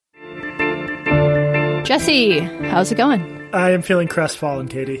Jesse, how's it going? I am feeling crestfallen,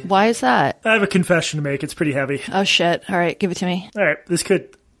 Katie. Why is that? I have a confession to make. It's pretty heavy. Oh, shit. All right, give it to me. All right, this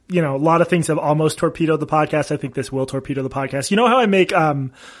could, a lot of things have almost torpedoed the podcast. I think this will torpedo the podcast. You know how I make a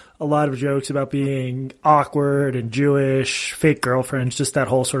lot of jokes about being awkward and Jewish, fake girlfriends, just that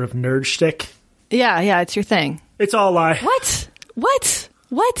whole sort of nerd shtick? Yeah, it's your thing. It's all a lie. What?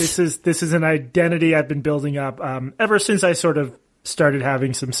 This is an identity I've been building up ever since I sort of started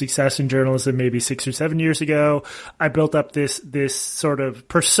having some success in journalism maybe 6 or 7 years ago. I built up this sort of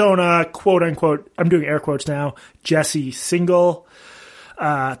persona, quote unquote, I'm doing air quotes now, Jesse Single.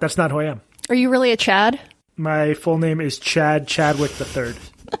 That's not who I am. Are you really a Chad? My full name is Chad Chadwick III.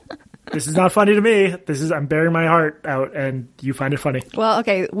 This is not funny to me. I'm bearing my heart out, and you find it funny. Well,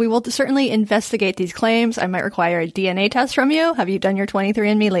 okay, we will certainly investigate these claims. I might require a DNA test from you. Have you done your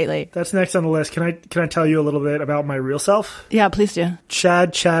 23andMe lately? That's next on the list. Can I tell you a little bit about my real self? Yeah, please do.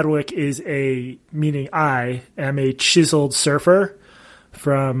 Chad Chadwick meaning I am a chiseled surfer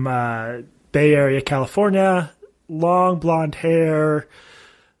from Bay Area, California. Long blonde hair.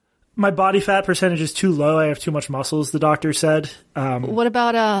 My body fat percentage is too low. I have too much muscles, the doctor said. What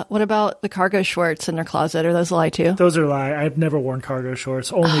about the cargo shorts in their closet? Are those a lie too? Those are a lie. I've never worn cargo shorts.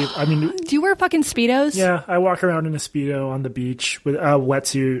 Do you wear fucking Speedos? Yeah, I walk around in a Speedo on the beach with a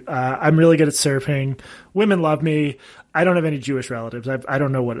wetsuit. I'm really good at surfing. Women love me. I don't have any Jewish relatives. I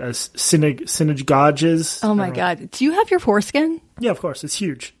don't know what a synagogue is. Oh my God. Do you have your foreskin? Yeah, of course. It's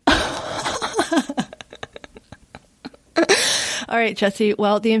huge. All right, Jesse.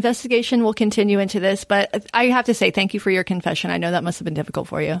 Well, the investigation will continue into this, but I have to say thank you for your confession. I know that must have been difficult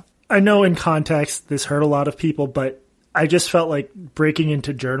for you. I know in context this hurt a lot of people, but I just felt like breaking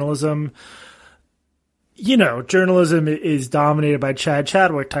into journalism. Journalism is dominated by Chad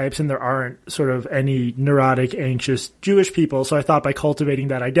Chadwick types, and there aren't sort of any neurotic, anxious Jewish people. So I thought by cultivating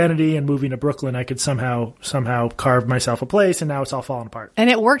that identity and moving to Brooklyn, I could somehow carve myself a place, and now it's all falling apart. And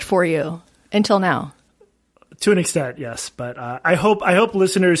it worked for you until now. To an extent, yes. But I hope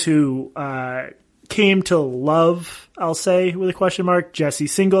listeners who came to love, I'll say with a question mark, Jesse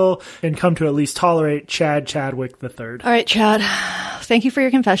Single, and come to at least tolerate Chad Chadwick III. All right, Chad. Thank you for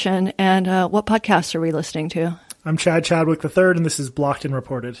your confession. And what podcast are we listening to? I'm Chad Chadwick III, and this is Blocked and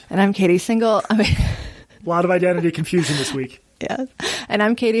Reported. And I'm Katie Single. A lot of identity confusion this week. Yes. And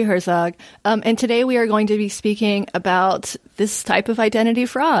I'm Katie Herzog. And today we are going to be speaking about this type of identity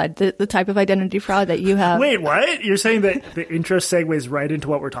fraud, the type of identity fraud that you have. Wait, what? You're saying that the intro segues right into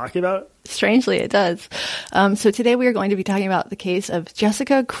what we're talking about? Strangely, it does. So today we are going to be talking about the case of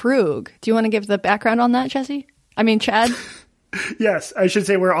Jessica Krug. Do you want to give the background on that, Jesse? I mean, Chad? Yes, I should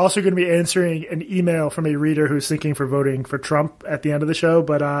say we're also going to be answering an email from a reader who's thinking for voting for Trump at the end of the show.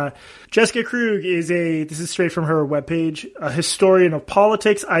 But Jessica Krug this is straight from her webpage, a historian of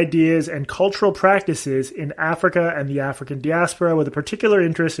politics, ideas, and cultural practices in Africa and the African diaspora with a particular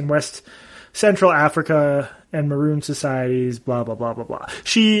interest in West Central Africa and Maroon societies, blah, blah, blah, blah, blah.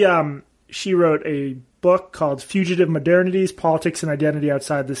 She wrote a book called Fugitive Modernities, Politics and Identity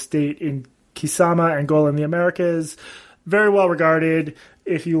Outside the State in Kisama, Angola, and the Americas. Very well regarded.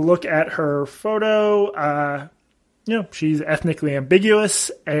 If you look at her photo, she's ethnically ambiguous,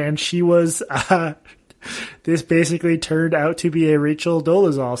 and she was, this basically turned out to be a Rachel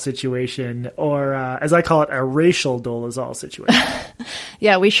Dolezal situation, or as I call it, a racial Dolezal situation.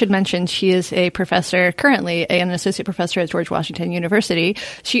 Yeah, we should mention she is a professor, currently an associate professor at George Washington University.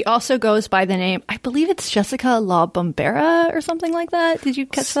 She also goes by the name, I believe it's Jessica La Bombera or something like that. Did you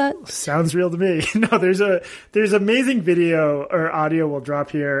catch that? Sounds real to me. No, there's amazing video or audio we'll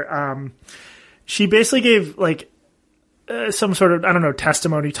drop here. She basically gave some sort of,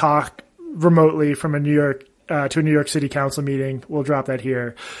 testimony talk remotely from a New York to a New York City Council meeting. We'll drop that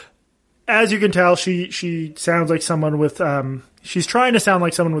here. As you can tell, she sounds like someone with she's trying to sound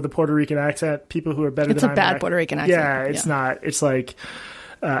like someone with a Puerto Rican accent. People who are better it's than a bad Puerto Rican accent. Yeah, it's not. It's like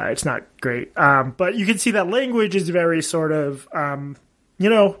it's not great. But you can see that language is very sort of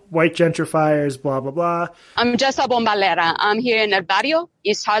white gentrifiers, blah blah blah. I'm Jessa Bombalera. I'm here in El Barrio,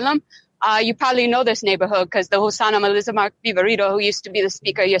 East Harlem. You probably know this neighborhood because the Hosanna Melissa Mark Viverito, who used to be the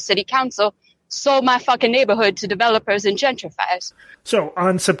speaker of your city council, sold my fucking neighborhood to developers and gentrifiers. So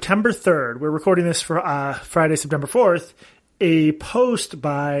on September 3rd, we're recording this for Friday, September 4th, a post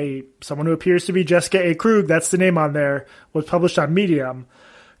by someone who appears to be Jessica A. Krug, that's the name on there, was published on Medium,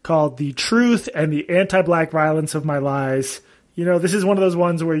 called The Truth and the Anti-Black Violence of My Lies. This is one of those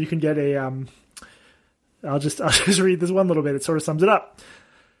ones where you can get a, I'll just read this one little bit. It sort of sums it up.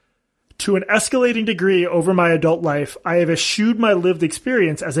 To an escalating degree over my adult life, I have eschewed my lived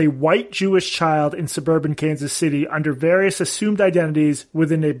experience as a white Jewish child in suburban Kansas City under various assumed identities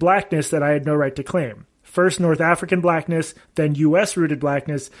within a blackness that I had no right to claim. First North African blackness, then U.S.-rooted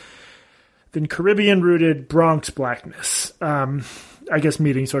blackness, then Caribbean-rooted Bronx blackness. I guess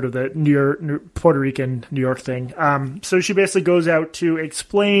meeting sort of the Puerto Rican, New York thing. So she basically goes out to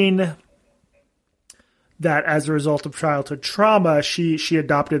explain that as a result of childhood trauma, she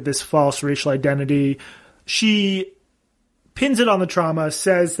adopted this false racial identity. She pins it on the trauma,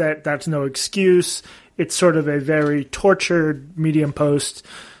 says that that's no excuse. It's sort of a very tortured Medium post,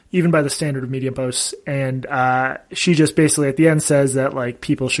 even by the standard of Medium posts. And she just basically at the end says that, like,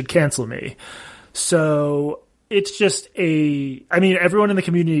 people should cancel me. So it's just everyone in the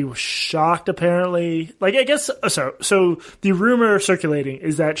community was shocked, apparently. Like, I guess, so the rumor circulating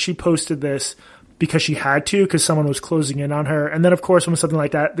is that she posted this because she had to, because someone was closing in on her. And then, of course, when something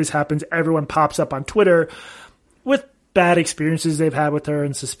like this happens, everyone pops up on Twitter with bad experiences they've had with her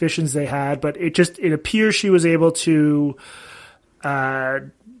and suspicions they had. But it appears she was able to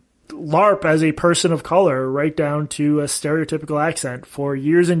LARP as a person of color right down to a stereotypical accent for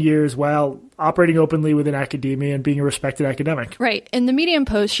years and years while operating openly within academia and being a respected academic. Right. In the Medium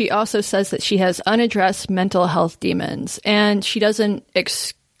post, she also says that she has unaddressed mental health demons, and she doesn't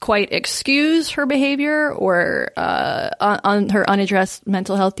quite excuse her behavior or on her unaddressed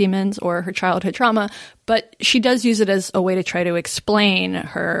mental health demons or her childhood trauma, but she does use it as a way to try to explain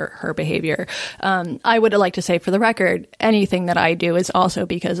her behavior. I would like to say, for the record, anything that I do is also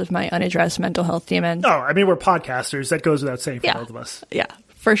because of my unaddressed mental health demons. Oh, I mean, we're podcasters. That goes without saying for both of us. Yeah.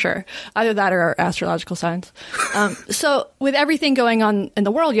 For sure. Either that or our astrological signs. So with everything going on in the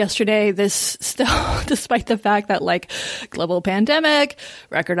world yesterday, this still, despite the fact that, like, global pandemic,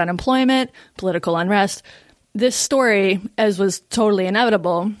 record unemployment, political unrest, this story, as was totally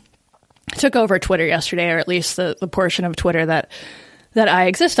inevitable, took over Twitter yesterday, or at least the portion of Twitter that I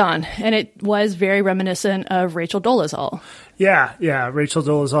exist on. And it was very reminiscent of Rachel Dolezal. Yeah. Rachel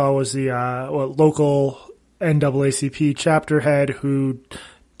Dolezal was the local NAACP chapter head who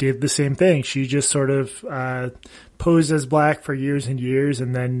did the same thing. She just sort of posed as black for years and years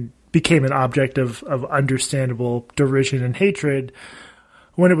and then became an object of understandable derision and hatred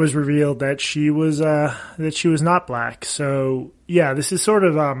when it was revealed that she was not black. So yeah, this is sort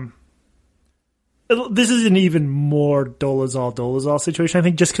of this is an even more Dolezal situation, I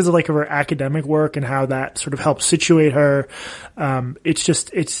think, just because of like her academic work and how that sort of helps situate her.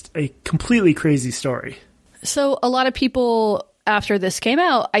 It's a completely crazy story. So a lot of people, after this came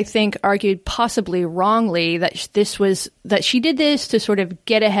out, I think argued possibly wrongly that she did this to sort of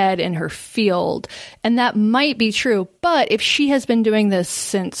get ahead in her field. And that might be true. But if she has been doing this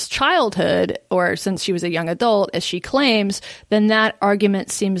since childhood or since she was a young adult, as she claims, then that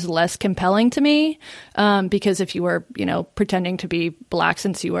argument seems less compelling to me. Because if you were, pretending to be black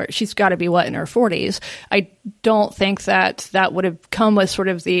since she's got to be in her 40s. I don't think that would have come with sort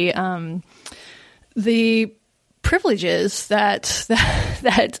of the privileges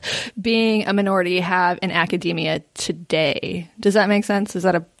that being a minority have in academia today. Does that make sense? Is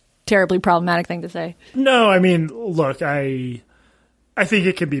that a terribly problematic thing to say? No, I mean, look, I think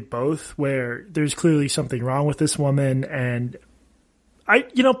it can be both, where there's clearly something wrong with this woman, and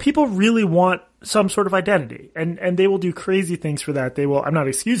people really want some sort of identity, and they will do crazy things for that. I'm not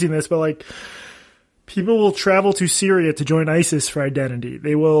excusing this, but like, people will travel to Syria to join ISIS for identity.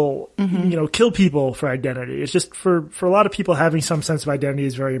 They will, kill people for identity. It's just for a lot of people, having some sense of identity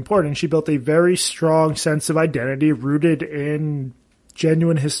is very important. She built a very strong sense of identity rooted in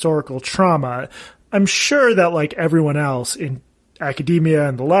genuine historical trauma. I'm sure that, like everyone else in academia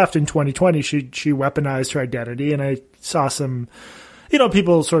and the left in 2020, she weaponized her identity. And I saw some,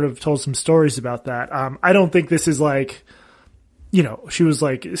 people sort of told some stories about that. I don't think this is like, she was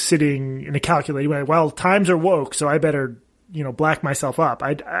like sitting in a calculator, way, well, times are woke, so I better, black myself up.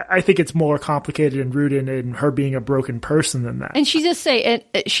 I think it's more complicated and rooted in her being a broken person than that. And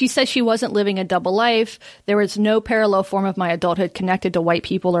she said she wasn't living a double life. There was no parallel form of my adulthood connected to white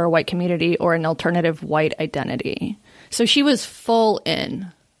people or a white community or an alternative white identity. So she was full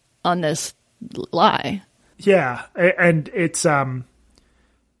in on this lie. Yeah. And it's,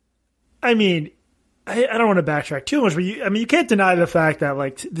 I don't want to backtrack too much, but you can't deny the fact that,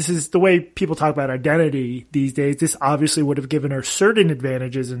 like, this is the way people talk about identity these days. This obviously would have given her certain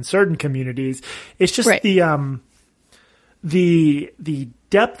advantages in certain communities. It's just right. The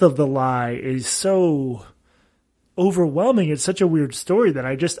depth of the lie is so overwhelming. It's such a weird story that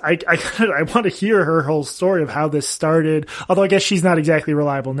I want to hear her whole story of how this started. Although I guess she's not exactly a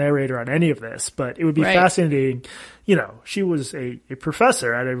reliable narrator on any of this, but it would be fascinating. She was a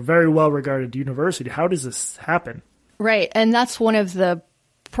professor at a very well-regarded university. How does this happen? Right. And that's one of the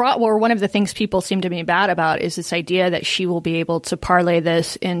one of the things people seem to be bad about is this idea that she will be able to parlay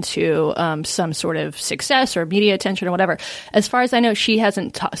this into some sort of success or media attention or whatever. As far as I know, she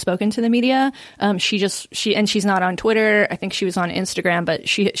hasn't spoken to the media. She's not on Twitter. I think she was on Instagram, but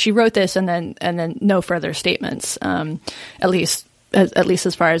she wrote this and then no further statements. At least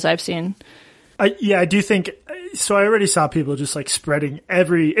as far as I've seen. I do think so. I already saw people just like spreading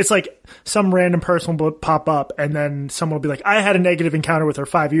it's like some random person will pop up and then someone will be like, I had a negative encounter with her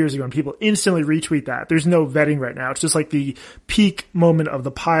 5 years ago, and people instantly retweet that. There's no vetting right now. It's just like the peak moment of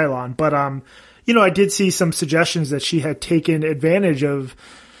the pylon. But, I did see some suggestions that she had taken advantage of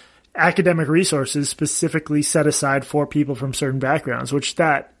academic resources specifically set aside for people from certain backgrounds, which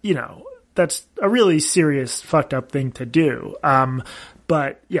that's a really serious fucked up thing to do.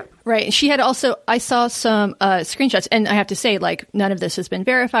 But yeah. Right. She had also, I saw some screenshots, and I have to say, like, none of this has been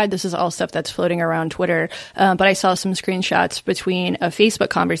verified. This is all stuff that's floating around Twitter. But I saw some screenshots between a Facebook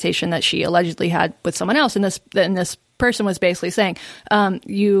conversation that she allegedly had with someone else. And this person was basically saying,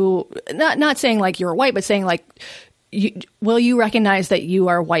 not saying like you're white, but saying like, will you recognize that you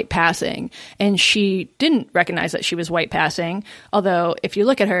are white passing? And she didn't recognize that she was white passing. Although if you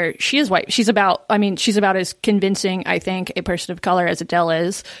look at her, she is white. She's about as convincing, I think, a person of color as Adele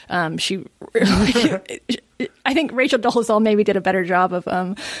is. I think Rachel Dolezal maybe did a better job of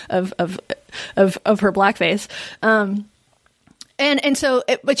her blackface. And so,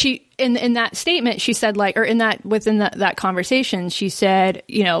 but she, in that statement, she said within that conversation, she said,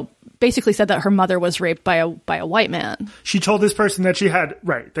 basically said that her mother was raped by a white man. She told this person that she had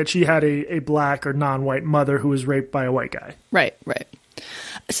a black or non-white mother who was raped by a white guy. Right.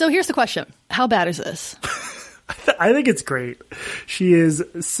 So here's the question. How bad is this? I think it's great. She is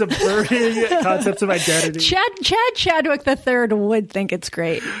subverting concepts of identity. Chad Chadwick III would think it's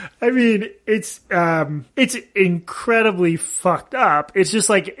great. I mean, it's incredibly fucked up. It's just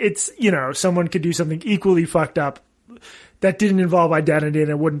like, someone could do something equally fucked up that didn't involve identity, and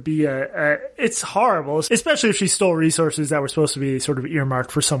it wouldn't be it's horrible, especially if she stole resources that were supposed to be sort of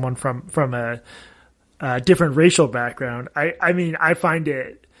earmarked for someone from a different racial background. I mean, I find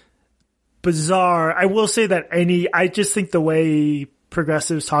it bizarre. I will say that I just think the way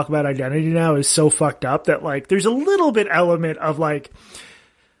progressives talk about identity now is so fucked up that like, there's a little bit element of like,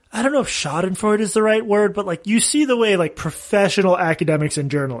 I don't know if schadenfreude is the right word, but like you see the way like professional academics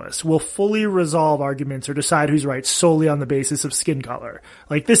and journalists will fully resolve arguments or decide who's right solely on the basis of skin color.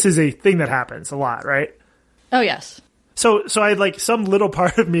 Like this is a thing that happens a lot, right? Oh, yes. So I like some little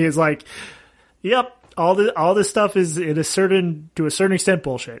part of me is like, yep, all this stuff is to a certain extent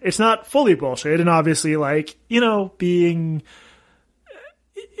bullshit. It's not fully bullshit. And obviously like, it's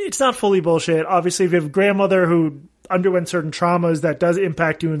not fully bullshit. Obviously if you have a grandmother who underwent certain traumas, that does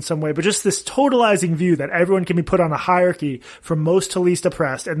impact you in some way, but just this totalizing view that everyone can be put on a hierarchy from most to least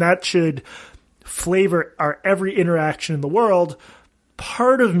oppressed, and that should flavor our every interaction in the world.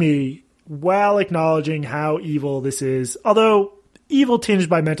 Part of me, while acknowledging how evil this is, although evil tinged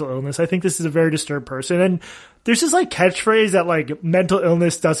by mental illness, I think this is a very disturbed person. And there's this like catchphrase that like mental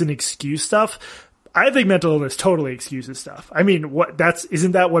illness doesn't excuse stuff. I think mental illness totally excuses stuff. I mean,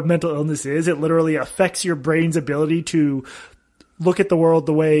 isn't that what mental illness is? It literally affects your brain's ability to look at the world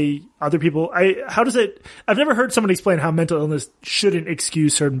the way other people, I've never heard someone explain how mental illness shouldn't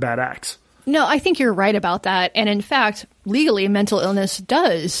excuse certain bad acts. No, I think you're right about that. And in fact, legally, mental illness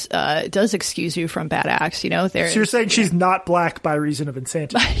does excuse you from bad acts. So you're saying she's not black by reason of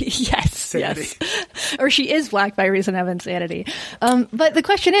insanity? Yes. Or she is black by reason of insanity. But the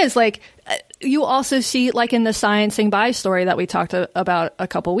question is, like, you also see, like in the Sciencing Bi story that we talked about a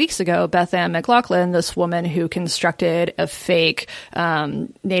couple weeks ago, Beth Ann McLaughlin, this woman who constructed a fake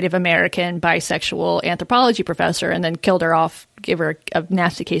Native American bisexual anthropology professor and then killed her off, gave her a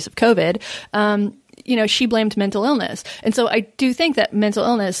nasty case of COVID. She blamed mental illness. And so I do think that mental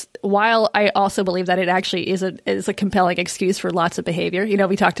illness, while I also believe that it actually is a compelling excuse for lots of behavior.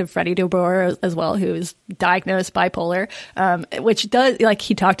 We talked to Freddie DeBoer as well, who is diagnosed bipolar, which does, like,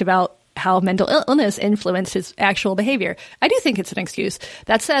 he talked about how mental illness influenced his actual behavior. I do think it's an excuse.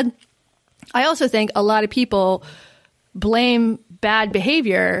 That said, I also think a lot of people blame bad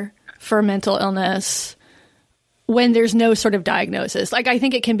behavior for mental illness when there's no sort of diagnosis. Like, I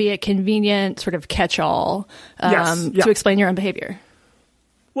think it can be a convenient sort of catch-all to explain your own behavior.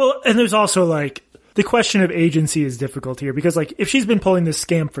 Well, and there's also, like, the question of agency is difficult here because, like, if she's been pulling this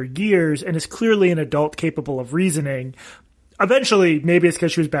scam for years and is clearly an adult capable of reasoning, eventually, maybe it's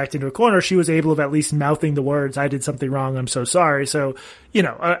because she was backed into a corner, she was able of at least mouthing the words, I did something wrong, I'm so sorry. So,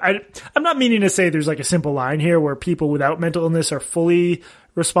 I'm not meaning to say there's, like, a simple line here where people without mental illness are fully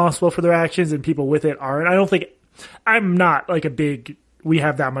responsible for their actions and people with it aren't. I'm not like a big we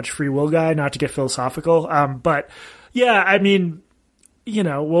have that much free will guy, not to get philosophical. But yeah, I mean,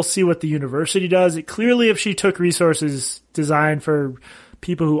 we'll see what the university does. Clearly, if she took resources designed for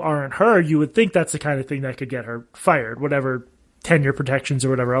people who aren't her, you would think that's the kind of thing that could get her fired, whatever tenure protections or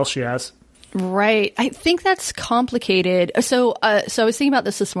whatever else she has. Right. I think that's complicated. So I was thinking about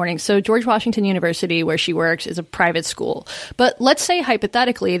this morning. So George Washington University, where she works, is a private school. But let's say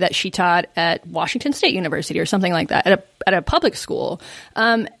hypothetically that she taught at Washington State University or something like that, at a public school.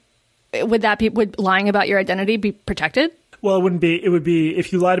 Would lying about your identity be protected? Well, it wouldn't be. It would be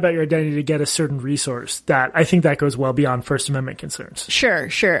if you lied about your identity to get a certain resource. I think that goes well beyond First Amendment concerns. Sure.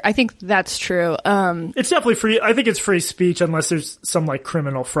 I think that's true. It's definitely free. I think it's free speech unless there's some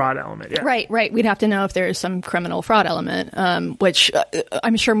criminal fraud element. Yeah. Right. We'd have to know if there is some criminal fraud element, which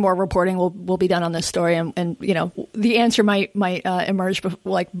I'm sure more reporting will be done on this story, and the answer might emerge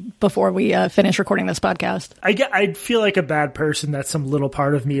before we finish recording this podcast. I feel like a bad person that some little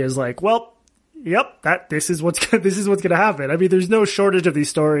part of me is like, well. Yep, this is what's going to happen. I mean, there's no shortage of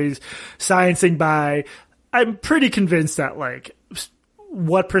these stories sciencing by. I'm pretty convinced that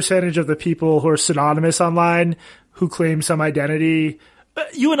what percentage of the people who are synonymous online who claim some identity.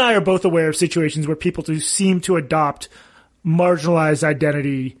 You and I are both aware of situations where people do seem to adopt marginalized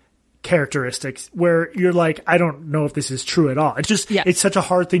identity characteristics where you're like, I don't know if this is true at all. It's just, It's such a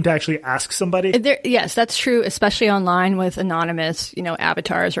hard thing to actually ask somebody. Yes, that's true, especially online with anonymous,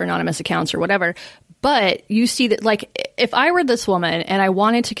 avatars or anonymous accounts or whatever. But you see that, if I were this woman and I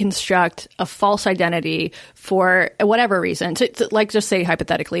wanted to construct a false identity for whatever reason, to just say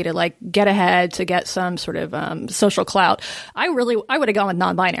hypothetically, to get ahead, to get some sort of social clout, I would have gone with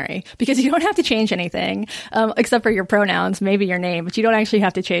non-binary, because you don't have to change anything except for your pronouns, maybe your name, but you don't actually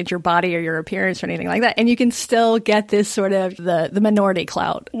have to change your body or your appearance or anything like that. And you can still get this sort of the minority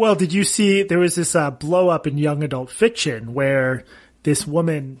clout. Well, did you see there was this blow up in young adult fiction where this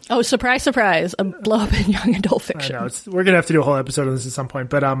woman... Oh, surprise, surprise. A blow-up in young adult fiction. I know. We're going to have to do a whole episode on this at some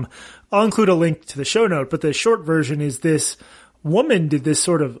point. But I'll include a link to the show note. But the short version is this woman did this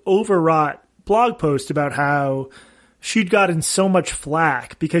sort of overwrought blog post about how she'd gotten so much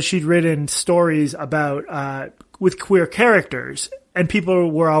flack because she'd written stories about with queer characters. And people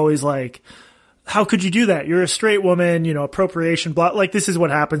were always like, how could you do that? You're a straight woman, appropriation, blah. This is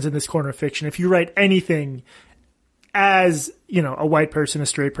what happens in this corner of fiction. If you write anything as, a white person, a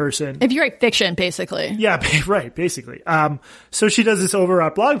straight person. If you write fiction, basically. Yeah, right, basically. So she does this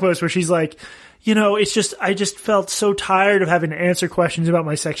overwrought blog post where she's like, I just felt so tired of having to answer questions about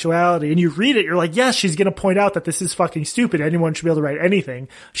my sexuality. And you read it, you're like, yes, she's going to point out that this is fucking stupid. Anyone should be able to write anything.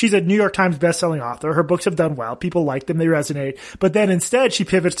 She's a New York Times bestselling author. Her books have done well. People like them. They resonate. But then instead she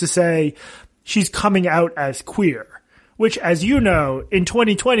pivots to say she's coming out as queer. Which, as you know, in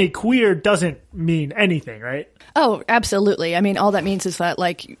 2020, queer doesn't mean anything, right? Oh, absolutely. I mean, all that means is that,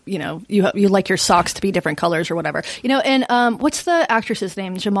 you like your socks to be different colors or whatever. And what's the actress's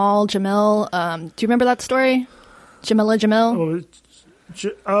name? Jamil? Do you remember that story? Jamil?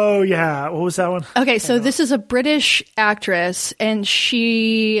 Oh, yeah. What was that one? Okay, so this is a British actress, and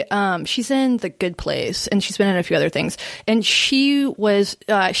she's in The Good Place, and she's been in a few other things. And she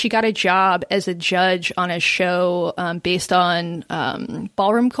got a job as a judge on a show based on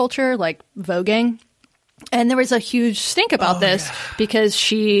ballroom culture, like voguing. And there was a huge stink about this because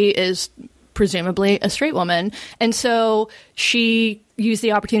she is presumably a straight woman. And so she used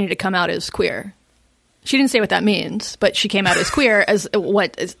the opportunity to come out as queer. She didn't say what that means, but she came out as queer if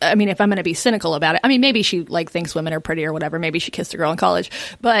I'm going to be cynical about it. I mean, maybe she thinks women are pretty or whatever. Maybe she kissed a girl in college.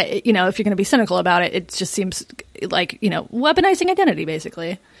 But, if you're going to be cynical about it, it just seems weaponizing identity,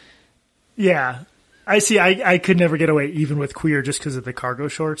 basically. Yeah. I see. I could never get away even with queer just because of the cargo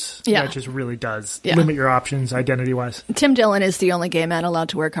shorts. Yeah. That just really does limit your options identity-wise. Tim Dillon is the only gay man allowed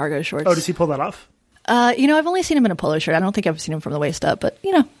to wear cargo shorts. Oh, does he pull that off? I've only seen him in a polo shirt. I don't think I've seen him from the waist up, but,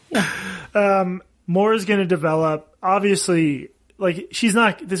 yeah. More is going to develop. Obviously,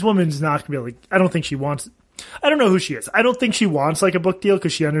 this woman's not going to be able to, I don't think she wants, I don't know who she is. I don't think she wants a book deal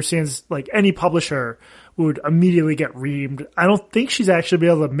because she understands any publisher would immediately get reamed. I don't think she's actually be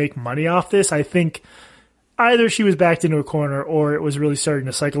able to make money off this. I think either she was backed into a corner or it was really starting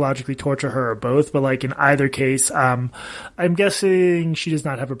to psychologically torture her or both. But in either case, I'm guessing she does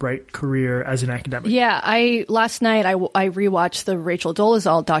not have a bright career as an academic. Yeah. Last night I rewatched the Rachel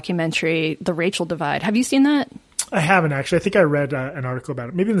Dolezal documentary, The Rachel Divide. Have you seen that? I haven't actually. I think I read an article about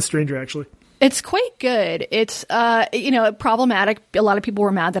it. Maybe in The Stranger, actually. It's quite good. It's, problematic. A lot of people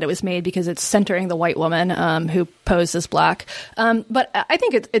were mad that it was made because it's centering the white woman who posed as black. But I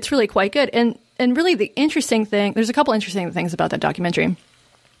think it's really quite good. And really the interesting thing, there's a couple interesting things about that documentary.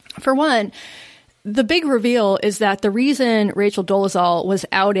 For one, the big reveal is that the reason Rachel Dolezal was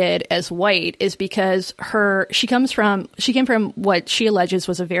outed as white is because she came from what she alleges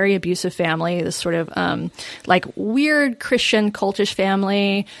was a very abusive family, this sort of like weird Christian cultish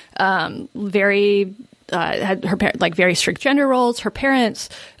family, very had her like very strict gender roles. Her parents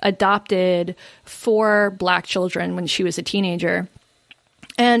adopted 4 black children when she was a teenager.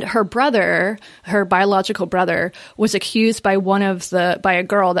 And her brother, her biological brother, was accused by by a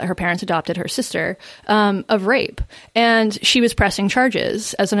girl that her parents adopted, her sister, of rape. And she was pressing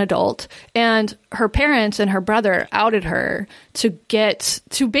charges as an adult. And her parents and her brother outed her Rachel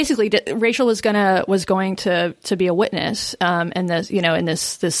was going to be a witness, in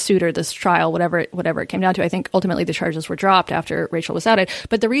this suit or this trial, whatever it came down to. I think ultimately the charges were dropped after Rachel was outed.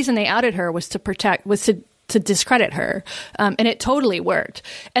 But the reason they outed her was to discredit her. And it totally worked.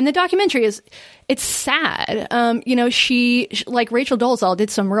 And the documentary it's sad. She, like Rachel Dolezal, did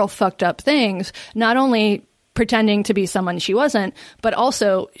some real fucked up things, not only pretending to be someone she wasn't, but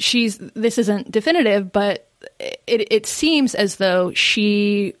also this isn't definitive, but it seems as though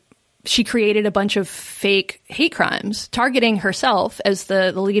she created a bunch of fake hate crimes targeting herself as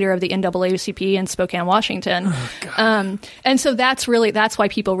the leader of the NAACP in Spokane, Washington. Oh, and so that's why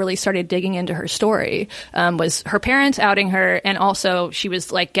people really started digging into her story, was her parents outing her. And also she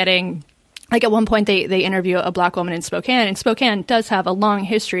was like getting, like at one point they interview a black woman in Spokane, and Spokane does have a long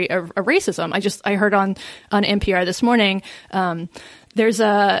history of racism. I heard on NPR this morning,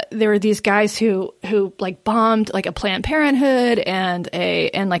 there were these guys who like bombed like a Planned Parenthood and a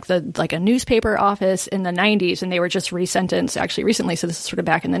newspaper office in the 90s, and they were just resentenced actually recently. So this is sort of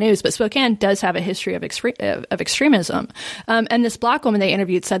back in the news. But Spokane does have a history of extremism. And this black woman they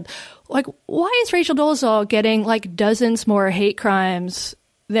interviewed said, like, why is Rachel Dolezal getting like dozens more hate crimes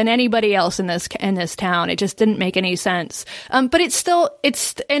than anybody else in this town? It just didn't make any sense. But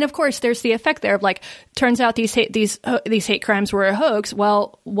and of course there's the effect there of like, turns out these hate crimes were a hoax.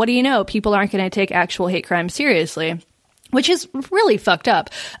 Well, what do you know? People aren't going to take actual hate crimes seriously, which is really fucked up.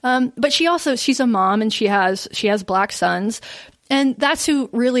 But she's a mom, and she has black sons, and that's who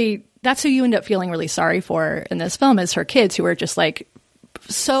you end up feeling really sorry for in this film, is her kids, who are just like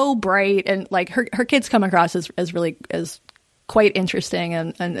so bright, and like her kids come across as really as quite interesting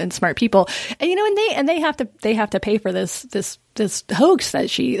and smart people, and they have to pay for this hoax that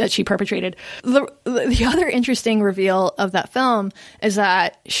she perpetrated. The other interesting reveal of that film is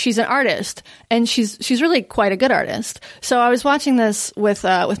that she's an artist, and she's really quite a good artist. So I was watching this with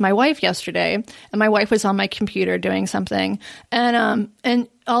my wife yesterday, and my wife was on my computer doing something, and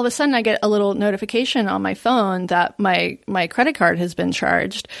all of a sudden I get a little notification on my phone that my credit card has been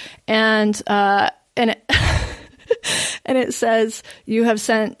charged, and and it says, you have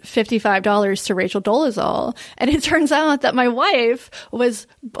sent $55 to Rachel Dolezal. And it turns out that my wife was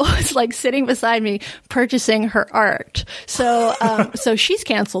like sitting beside me purchasing her art. So she's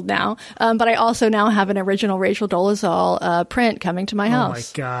canceled now. But I also now have an original Rachel Dolezal print coming to my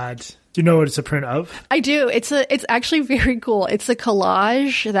house. Oh my God. Do you know what it's a print of? I do. It's actually very cool. It's a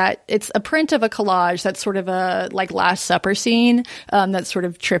collage it's a print of a collage that's sort of a like Last Supper scene, that's sort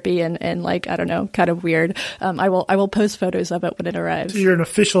of trippy and like, I don't know, kind of weird. I will post photos of it when it arrives. So you're an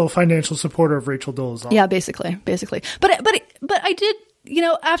official financial supporter of Rachel Dolezal. Yeah, basically. But I did,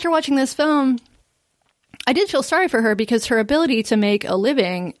 after watching this film, I did feel sorry for her, because her ability to make a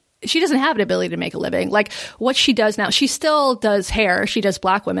living, she doesn't have an ability to make a living. Like what she does now, she still does hair. She does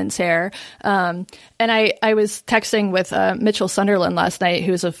black women's hair. And I was texting with Mitchell Sunderland last night,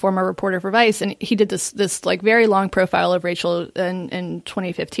 who's a former reporter for Vice, and he did this like very long profile of Rachel in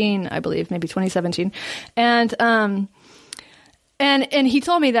 2015, I believe, maybe 2017. And he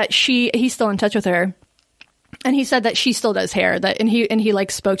told me that he's still in touch with her. And he said that she still does hair, and he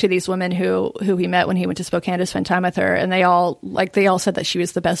like spoke to these women who he met when he went to Spokane to spend time with her. And they all said that she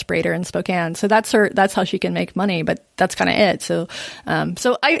was the best braider in Spokane. So that's how she can make money, but that's kind of it. So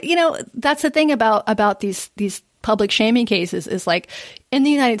that's the thing about these public shaming cases, is like, in the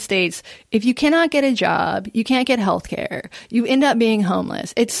United States, if you cannot get a job, you can't get health care, you end up being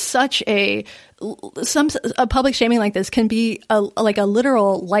homeless. It's such a public shaming like this can be a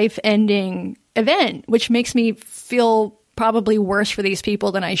literal life-ending event, which makes me feel probably worse for these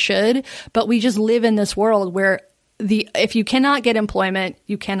people than I should. But we just live in this world where if you cannot get employment,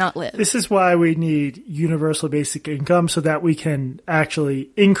 you cannot live. This is why we need universal basic income, so that we can actually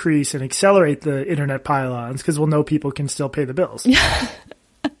increase and accelerate the internet pylons, because we'll know people can still pay the bills. Yeah,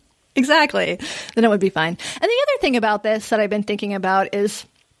 exactly. Then it would be fine. And the other thing about this that I've been thinking about is,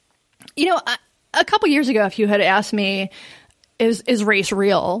 a couple years ago, if you had asked me, is race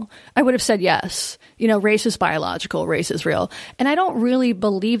real? I would have said yes. Race is biological, race is real. And I don't really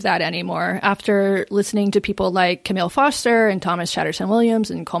believe that anymore after listening to people like Camille Foster and Thomas Chatterton Williams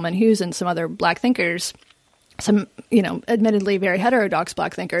and Coleman Hughes and some other Black thinkers. Some, admittedly very heterodox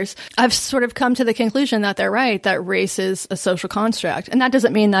Black thinkers, I've sort of come to the conclusion that they're right, that race is a social construct. And that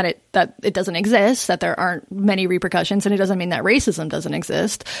doesn't mean that it doesn't exist, that there aren't many repercussions, and it doesn't mean that racism doesn't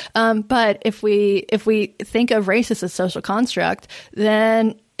exist. But if we think of race as a social construct,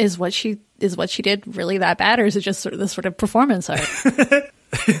 then is what she did really that bad, or is it just this sort of performance art?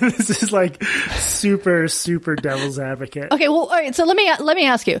 This is like super, super devil's advocate. Okay, well, all right. So let me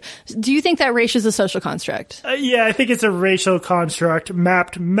ask you: do you think that race is a social construct? Yeah, I think it's a racial construct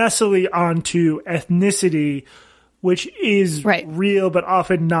mapped messily onto ethnicity, which is real, but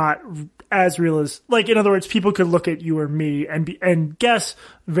often not as real as, like, in other words, people could look at you or me and guess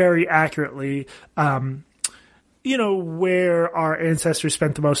very accurately, where our ancestors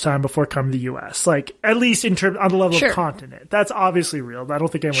spent the most time before coming to the U.S. Like, at least on the level of continent. That's obviously real. I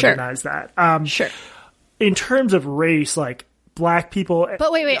don't think anyone denies that. Sure. In terms of race, like, Black people.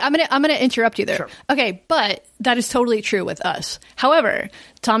 But wait, I'm gonna interrupt you there. Sure. Okay, but that is totally true with us. However,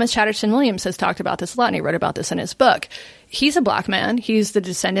 Thomas Chatterton Williams has talked about this a lot, and he wrote about this in his book. He's a Black man. He's the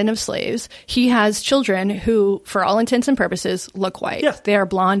descendant of slaves. He has children who, for all intents and purposes, look white. Yeah. They are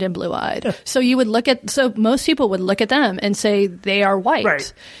blonde and blue-eyed. Yeah. So most people would look at them and say they are white.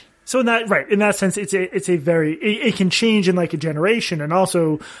 Right. So in that sense, it can change in like a generation. And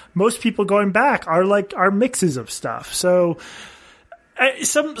also most people going back are mixes of stuff. So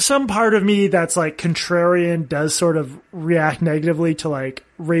some part of me that's like contrarian does sort of react negatively to like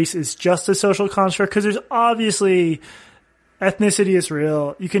race is just a social construct, because there's obviously ethnicity is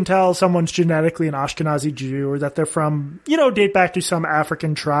real. You can tell someone's genetically an Ashkenazi Jew, or that they're from, date back to some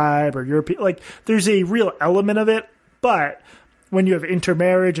African tribe or European. Like, there's a real element of it. But when you have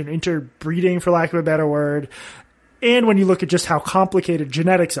intermarriage and interbreeding, for lack of a better word, and when you look at just how complicated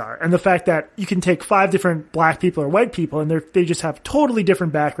genetics are, and the fact that you can take 5 different Black people or white people and they just have totally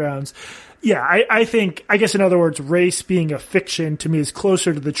different backgrounds. Yeah, I guess in other words, race being a fiction to me is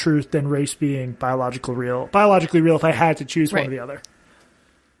closer to the truth than race being biologically real if I had to choose one or the other.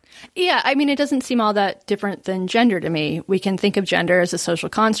 Yeah, I mean, it doesn't seem all that different than gender to me. We can think of gender as a social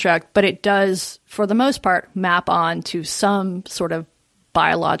construct, but it does, for the most part, map on to some sort of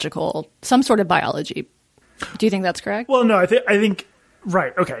biology. Do you think that's correct? Well, no, I think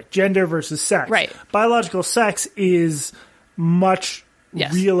right. Okay, gender versus sex. Right. Biological sex is much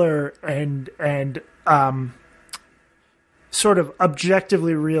realer and sort of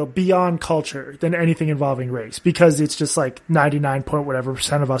objectively real beyond culture than anything involving race, because it's just like 99 point whatever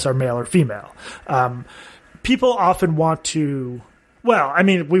 % of us are male or female. People often want to, well, I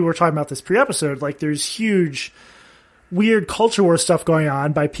mean, we were talking about this pre-episode, like there's huge weird culture war stuff going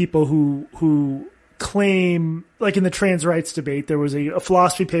on by people who claim, like in the trans rights debate, there was a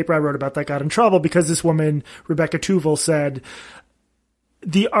philosophy paper I wrote about that got in trouble because this woman, Rebecca Tuval, said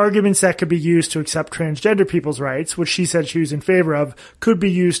the arguments that could be used to accept transgender people's rights, which she said she was in favor of, could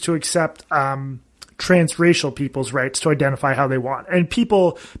be used to accept transracial people's rights to identify how they want. And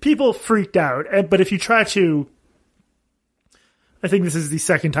people freaked out. But if you try to, I think this is the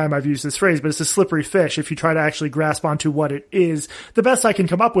second time I've used this phrase, but it's a slippery fish. If you try to actually grasp onto what it is, the best I can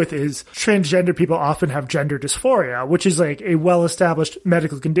come up with is transgender people often have gender dysphoria, which is like a well-established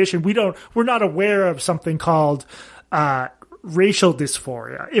medical condition. We're not aware of something called, racial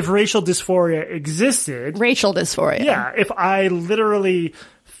dysphoria. If racial dysphoria existed... Racial dysphoria. Yeah. If I literally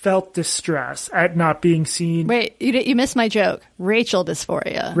felt distress at not being seen... Wait, you missed my joke. Racial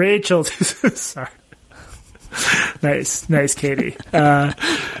dysphoria. Sorry. Nice, Katie.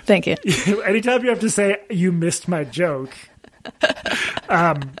 Thank you. Anytime you have to say, you missed my joke...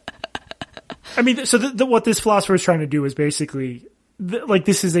 I mean, so what this philosopher is trying to do is basically... like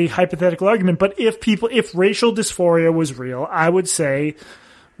this is a hypothetical argument, but if racial dysphoria was real, I would say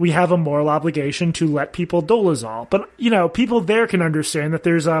we have a moral obligation to let people Dolezal. But, people there can understand that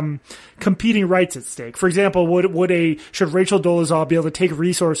there's, competing rights at stake. For example, should Rachel Dolezal be able to take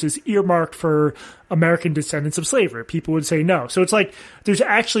resources earmarked for American descendants of slavery? People would say no. So it's like, there's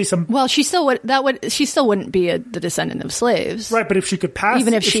actually some... Well, she still wouldn't be the descendant of slaves. Right, but if she could pass...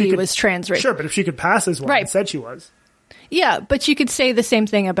 Even if she was transracial. Sure, but if she could pass as one, right. And said she was... Yeah, but you could say the same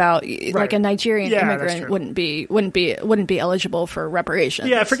thing about like a Nigerian immigrant wouldn't be eligible for reparations.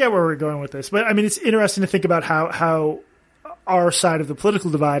 Yeah, I forget where we're going with this, but I mean it's interesting to think about how our side of the political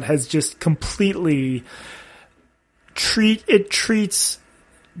divide has just completely treats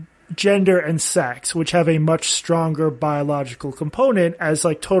gender and sex, which have a much stronger biological component, as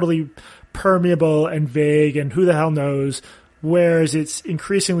like totally permeable and vague and who the hell knows, whereas it's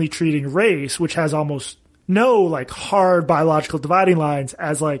increasingly treating race, which has almost no like hard biological dividing lines,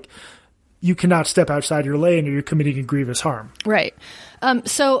 as like you cannot step outside your lane or you're committing a grievous harm. Right.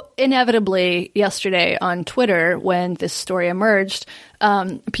 So inevitably yesterday on Twitter, when this story emerged,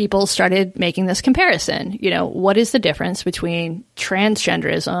 people started making this comparison. You know, what is the difference between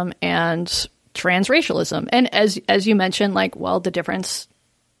transgenderism and transracialism? And as you mentioned, like, well, the difference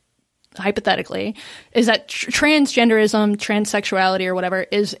hypothetically is that transgenderism, transsexuality or whatever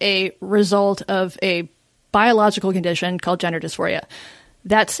is a result of a biological condition called gender dysphoria.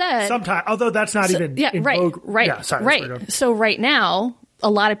 That said, sometimes, although that's not even in vogue. Right. Yeah, sorry, right. So right now,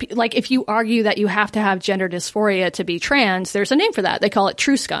 a lot of people, like if you argue that you have to have gender dysphoria to be trans, there's a name for that. They call it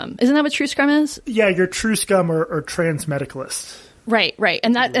true scum. Isn't that what true scum is? Yeah, you're true scum or trans medicalist. Right.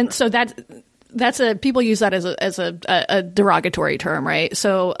 So people use that as a derogatory term, right?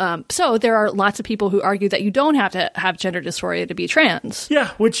 So there are lots of people who argue that you don't have to have gender dysphoria to be trans.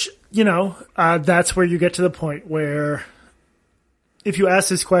 Yeah, which, that's where you get to the point where if you ask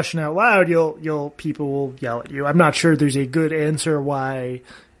this question out loud, people will yell at you. I'm not sure there's a good answer why,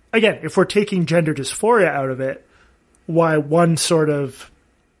 again, if we're taking gender dysphoria out of it, why one sort of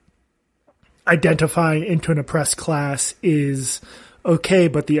identifying into an oppressed class is okay,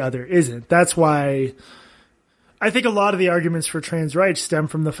 but the other isn't. That's why I think a lot of the arguments for trans rights stem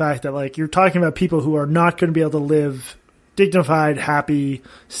from the fact that, like, you're talking about people who are not going to be able to live dignified, happy,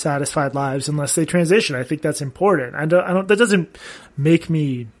 satisfied lives unless they transition. I think that's important. That doesn't make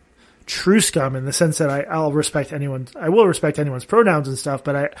me true scum in the sense that I will respect anyone's pronouns and stuff,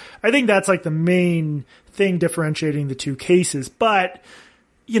 but I think that's like the main thing differentiating the two cases. But,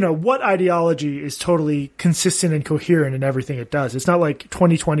 what ideology is totally consistent and coherent in everything it does? It's not like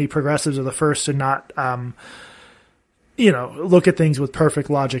 2020 progressives are the first to not, look at things with perfect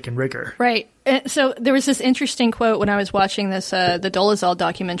logic and rigor. Right. So there was this interesting quote when I was watching this, the Dolezal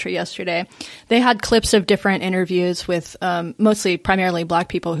documentary yesterday. They had clips of different interviews with primarily black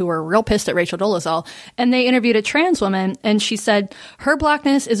people who were real pissed at Rachel Dolezal. And they interviewed a trans woman, and she said, her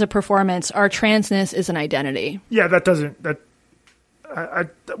blackness is a performance. Our transness is an identity. Yeah, that doesn't... I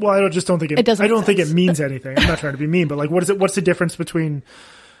don't think it means anything. I'm not trying to be mean, but like, what's the difference between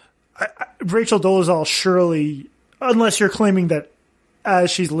Rachel Dolezal? Surely, unless you're claiming that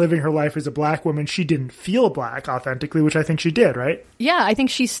as she's living her life as a black woman, she didn't feel black authentically, which I think she did, right? Yeah, I think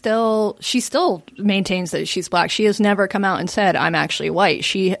she still maintains that she's black. She has never come out and said, I'm actually white.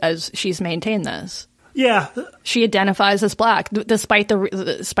 She's maintained this. Yeah. She identifies as black. Despite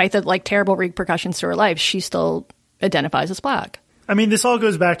the like terrible repercussions to her life, she still identifies as black. I mean, this all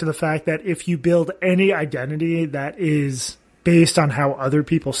goes back to the fact that if you build any identity that is based on how other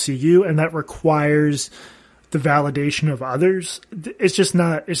people see you and that requires the validation of others, you're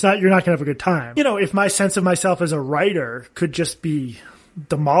not going to have a good time. If my sense of myself as a writer could just be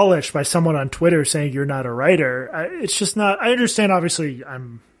demolished by someone on Twitter saying you're not a writer, it's just not. I understand, obviously,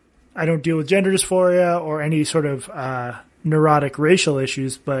 I don't deal with gender dysphoria or any sort of neurotic racial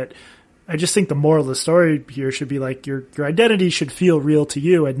issues, but I just think the moral of the story here should be like your identity should feel real to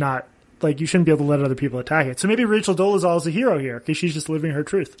you and not like you shouldn't be able to let other people attack it. So maybe Rachel Dolezal is a hero here because she's just living her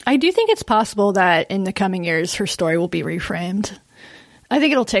truth. I do think it's possible that in the coming years her story will be reframed. I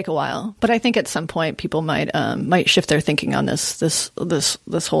think it'll take a while, but I think at some point people might shift their thinking on this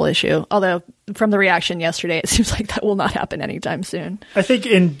whole issue. Although from the reaction yesterday, it seems like that will not happen anytime soon. I think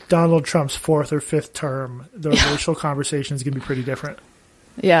in Donald Trump's 4th or 5th term, the racial conversation is going to be pretty different.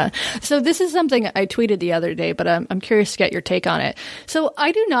 Yeah. So this is something I tweeted the other day, but I'm curious to get your take on it. So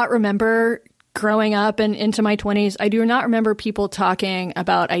I do not remember growing up and into my 20s, I do not remember people talking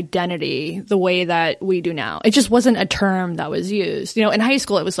about identity the way that we do now. It just wasn't a term that was used. In high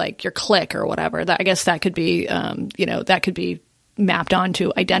school, it was like your clique or whatever. I guess that could be, that could be mapped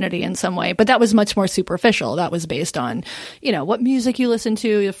onto identity in some way, but that was much more superficial. That was based on, what music you listen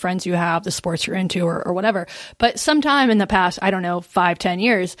to, the friends you have, the sports you're into or whatever. But sometime in the past, 5-10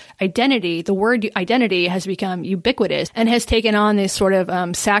 years, the word identity has become ubiquitous and has taken on these sort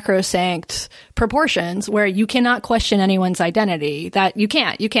of sacrosanct proportions where you cannot question anyone's identity. That you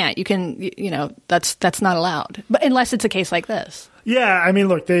can, that's not allowed, but unless it's a case like this. Yeah, I mean,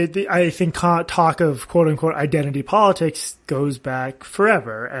 look, I think talk of quote-unquote identity politics goes back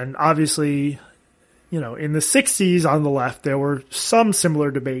forever. And obviously, in the 60s on the left, there were some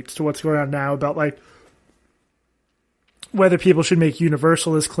similar debates to what's going on now about, like, whether people should make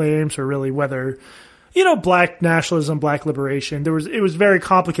universalist claims or really whether, black nationalism, black liberation. It was very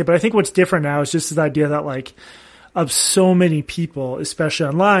complicated. But I think what's different now is just this idea that, like, of so many people, especially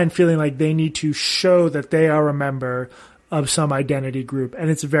online, feeling like they need to show that they are a member of some identity group, and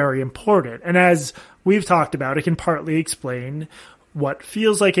it's very important. And as we've talked about, it can partly explain what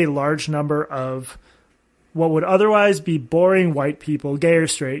feels like a large number of what would otherwise be boring white people, gay or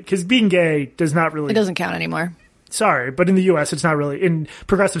straight, because being gay does not really... It doesn't count anymore. Sorry, but in the U.S., it's not really... In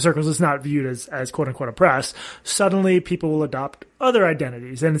progressive circles, it's not viewed as quote-unquote oppressed. Suddenly, people will adopt other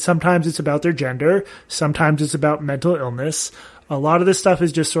identities, and sometimes it's about their gender, sometimes it's about mental illness. A lot of this stuff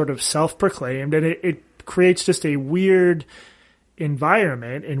is just sort of self-proclaimed, and it creates just a weird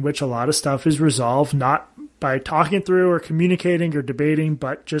environment in which a lot of stuff is resolved not by talking through or communicating or debating,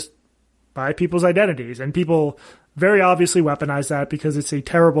 but just by people's identities. And people very obviously weaponize that because it's a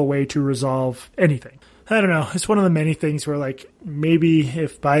terrible way to resolve anything. I don't know. It's one of the many things where, like, maybe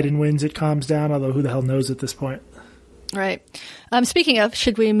if Biden wins, it calms down, although who the hell knows at this point. Right. Speaking of,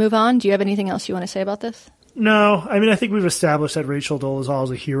 should we move on? Do you have anything else you want to say about this? No. I mean, I think we've established that Rachel Dolezal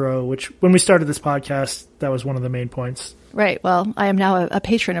is a hero, which when we started this podcast, that was one of the main points. Right. Well, I am now a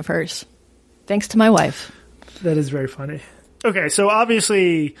patron of hers, thanks to my wife. That is very funny. Okay, so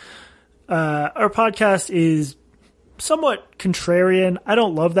obviously our podcast is somewhat contrarian. I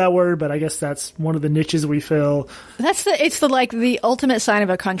don't love that word, but I guess that's one of the niches we fill. It's the ultimate sign of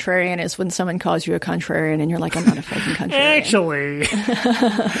a contrarian is when someone calls you a contrarian and you're like, I'm not a fucking contrarian. Actually,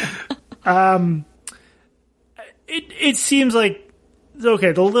 it seems like,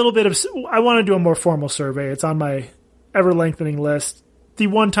 okay, the little bit of, I want to do a more formal survey. It's on my ever lengthening list. The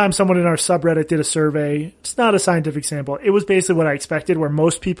one time someone in our subreddit did a survey, it's not a scientific sample. It was basically what I expected, where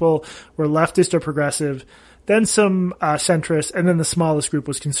most people were leftist or progressive, then some centrist, and then the smallest group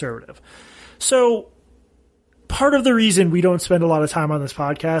was conservative. So part of the reason we don't spend a lot of time on this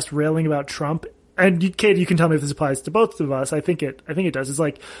podcast railing about Trump, and Kate, you can tell me if this applies to both of us. I think it does. It's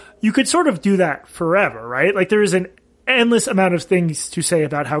like you could sort of do that forever, right? Like there is an endless amount of things to say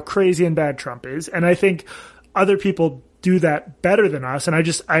about how crazy and bad Trump is, and I think other people do that better than us, and I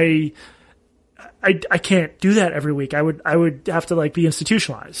can't do that every week. I would have to like be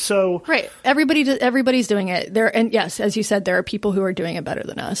institutionalized. So right, everybody's doing it there, and yes, as you said, there are people who are doing it better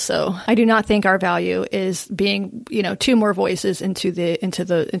than us. So I do not think our value is being, two more voices into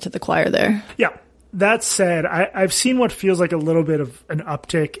the choir there. Yeah. That said, I've seen what feels like a little bit of an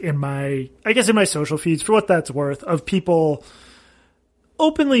uptick in my social feeds, for what that's worth, of people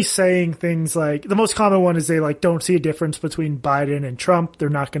openly saying things like, the most common one is they like don't see a difference between Biden and Trump. They're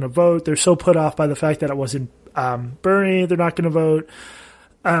not going to vote. They're so put off by the fact that it wasn't Bernie. They're not going to vote.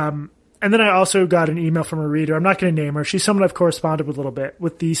 And then I also got an email from a reader. I'm not going to name her. She's someone I've corresponded with a little bit,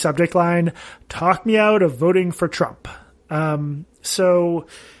 with the subject line, "Talk me out of voting for Trump." So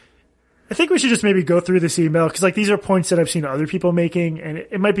I think we should just maybe go through this email, because like these are points that I've seen other people making, and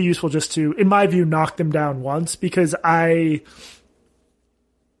it might be useful just to, in my view, knock them down once, because I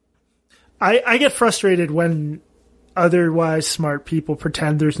get frustrated when otherwise smart people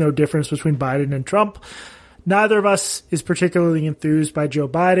pretend there's no difference between Biden and Trump. Neither of us is particularly enthused by Joe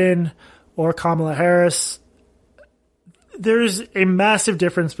Biden or Kamala Harris. There's a massive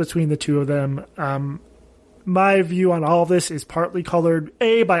difference between the two of them. My view on all of this is partly colored,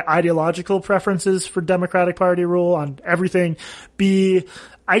 A, by ideological preferences for Democratic Party rule on everything. B,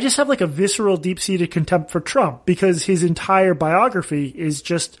 I just have like a visceral, deep-seated contempt for Trump, because his entire biography is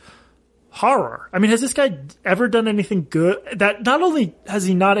just horror. I mean, has this guy ever done anything good? That not only has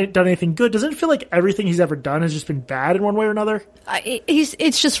he not done anything good, doesn't it feel like everything he's ever done has just been bad in one way or another?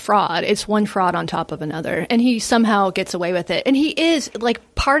 It's just fraud. It's one fraud on top of another, and he somehow gets away with it. And he is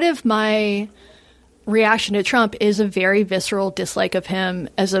like, part of my reaction to Trump is a very visceral dislike of him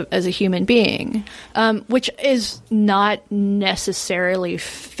as a human being, which is not necessarily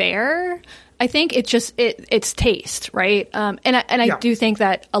fair. I think it's taste, right? And I do think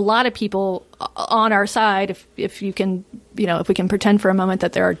that a lot of people on our side, if you can, if we can pretend for a moment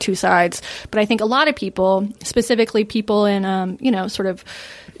that there are two sides, but I think a lot of people, specifically people in,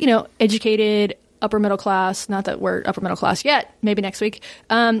 educated, upper middle class, not that we're upper middle class yet, maybe next week,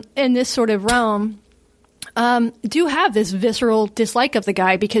 in this sort of realm, do have this visceral dislike of the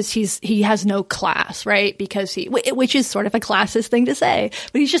guy because he has no class, right? Because which is sort of a classist thing to say,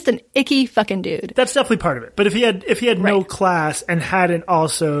 but he's just an icky fucking dude. That's definitely part of it. But if he had no class and hadn't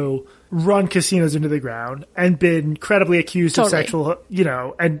also run casinos into the ground and been credibly accused of sexual,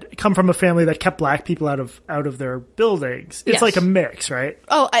 and come from a family that kept black people out of their buildings, it's like a mix, right?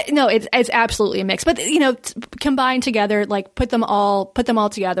 Oh, no, it's absolutely a mix. But combined together, like put them all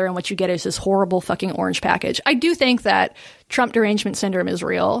together, and what you get is this horrible fucking orange package. I do think that Trump derangement syndrome is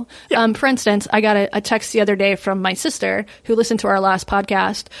real. Yeah. For instance, I got a text the other day from my sister who listened to our last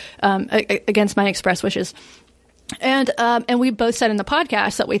podcast, against my express wishes. And we both said in the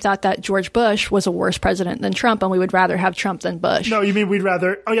podcast that we thought that George Bush was a worse president than Trump, and we would rather have Trump than Bush. No, you mean we'd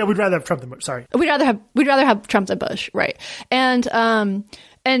rather have Trump than Bush. Sorry. We'd rather have Trump than Bush. Right. And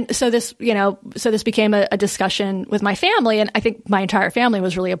so this, so this became a discussion with my family, and I think my entire family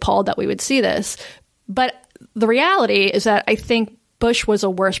was really appalled that we would see this. But the reality is that I think Bush was a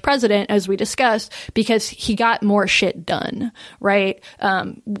worse president, as we discussed, because he got more shit done, right?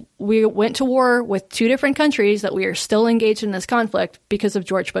 We went to war with two different countries that we are still engaged in this conflict because of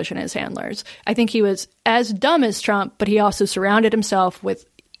George Bush and his handlers. I think he was as dumb as Trump, but he also surrounded himself with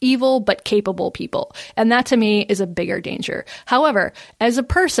evil but capable people. And that to me is a bigger danger. However, as a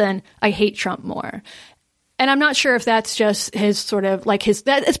person, I hate Trump more. And I'm not sure if that's just his sort of like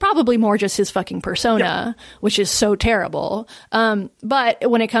it's probably more just his fucking persona, which is so terrible. But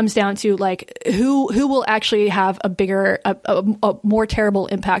when it comes down to like who will actually have a more terrible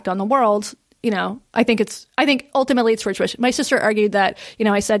impact on the world, I think ultimately it's George Bush. My sister argued that,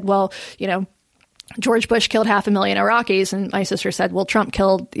 I said, well, George Bush killed 500,000 Iraqis, and my sister said, well, Trump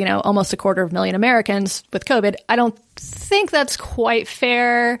killed, almost 250,000 Americans with COVID. I don't think that's quite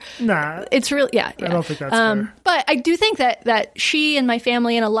fair. Nah. It's really, yeah. I don't think that's fair. But I do think that she and my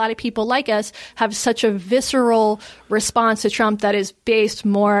family and a lot of people like us have such a visceral response to Trump that is based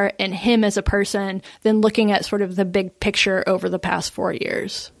more in him as a person than looking at sort of the big picture over the past 4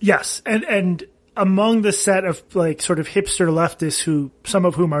 years. Yes. And among the set of like sort of hipster leftists some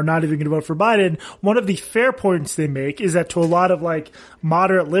of whom are not even going to vote for Biden, one of the fair points they make is that to a lot of like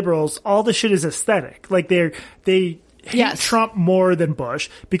moderate liberals, all the shit is aesthetic. Like they hate Trump more than Bush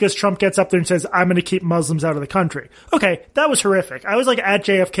because Trump gets up there and says, I'm going to keep Muslims out of the country. Okay. That was horrific. I was like at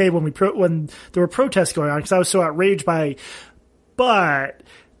JFK when there were protests going on because I was so outraged but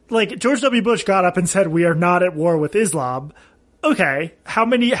like George W. Bush got up and said, we are not at war with Islam. Okay, how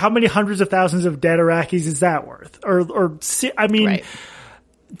many hundreds of thousands of dead Iraqis is that worth? Right.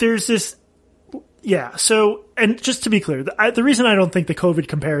 There's this, yeah. So, and just to be clear, the reason I don't think the COVID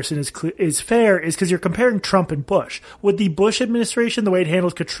comparison is fair is because you're comparing Trump and Bush. Would the Bush administration, the way it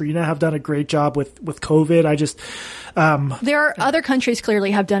handled Katrina, have done a great job with COVID? There are other countries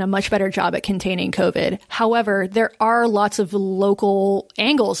clearly have done a much better job at containing COVID. However, there are lots of local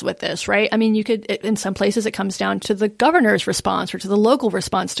angles with this, right? I mean, in some places it comes down to the governor's response or to the local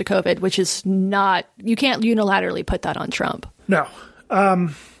response to COVID, which is not, you can't unilaterally put that on Trump. No.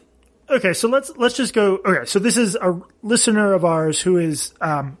 Okay, so let's just go. Okay, so this is a listener of ours who is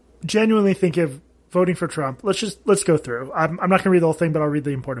genuinely thinking of voting for Trump. Let's go through. I'm not going to read the whole thing, but I'll read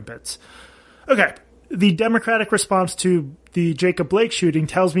the important bits. Okay, the Democratic response to the Jacob Blake shooting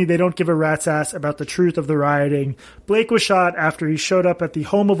tells me they don't give a rat's ass about the truth of the rioting. Blake was shot after he showed up at the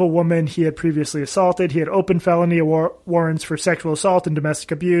home of a woman he had previously assaulted. He had open felony warrants for sexual assault and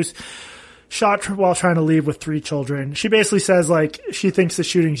domestic abuse. Shot while trying to leave with 3 children. She basically says, like, she thinks the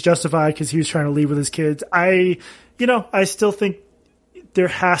shooting's justified because he was trying to leave with his kids. I still think there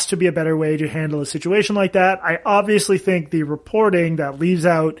has to be a better way to handle a situation like that. I obviously think the reporting that leaves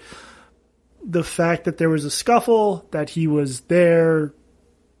out the fact that there was a scuffle, that he was there,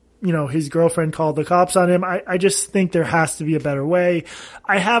 his girlfriend called the cops on him. I just think there has to be a better way.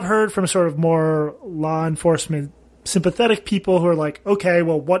 I have heard from sort of more law enforcement sympathetic people who are like, okay,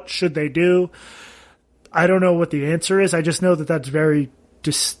 well, what should they do? I don't know what the answer is. I just know that that's very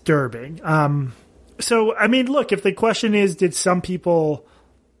disturbing. So, I mean, look, if the question is, did some people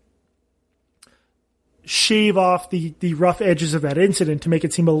shave off the rough edges of that incident to make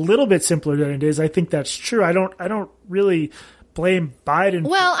it seem a little bit simpler than it is, I think that's true. I don't really blame Biden.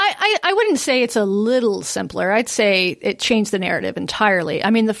 Well, I wouldn't say it's a little simpler. I'd say it changed the narrative entirely. I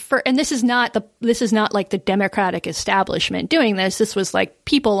mean, and this is not like the Democratic establishment doing this. This was like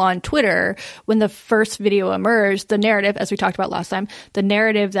people on Twitter. When the first video emerged, the narrative, as we talked about last time, the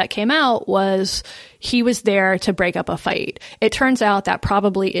narrative that came out was he was there to break up a fight. It turns out that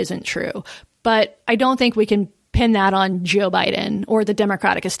probably isn't true. But I don't think we can pin that on Joe Biden or the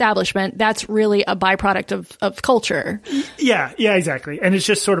Democratic establishment. That's really a byproduct of culture. Yeah, exactly. And it's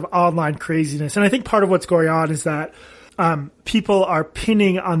just sort of online craziness. And I think part of what's going on is that people are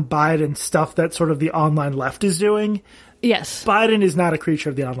pinning on Biden stuff that sort of the online left is doing. Yes. Biden is not a creature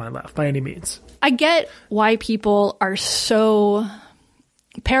of the online left by any means. I get why people are so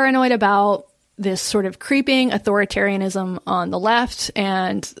paranoid about this sort of creeping authoritarianism on the left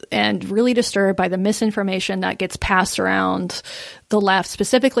and really disturbed by the misinformation that gets passed around the left,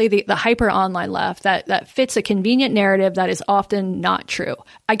 specifically the hyper online left, that fits a convenient narrative that is often not true.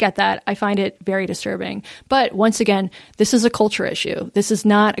 I get that. I find it very disturbing. But once again, this is a culture issue. This is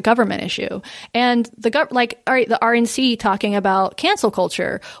not a government issue. And the RNC talking about cancel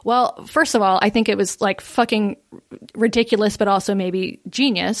culture. Well, first of all, I think it was like fucking ridiculous, but also maybe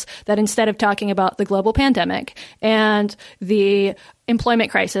genius that instead of talking about the global pandemic and the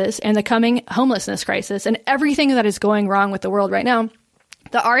employment crisis and the coming homelessness crisis and everything that is going wrong with the world right now,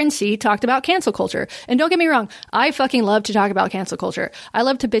 the RNC talked about cancel culture. And don't get me wrong, I fucking love to talk about cancel culture. I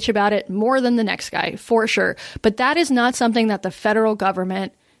love to bitch about it more than the next guy, for sure. But that is not something that the federal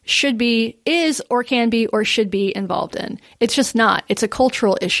government should be, is, or can be, or should be involved in. It's just not. It's a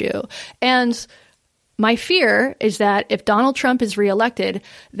cultural issue. And my fear is that if Donald Trump is reelected,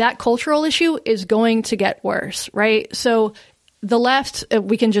 that cultural issue is going to get worse, right? So the left,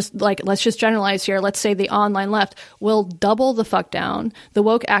 we can just let's just generalize here. Let's say the online left will double the fuck down. The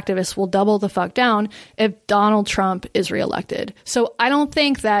woke activists will double the fuck down if Donald Trump is reelected. So I don't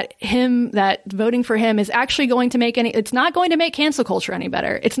think that voting for him is actually going to make it's not going to make cancel culture any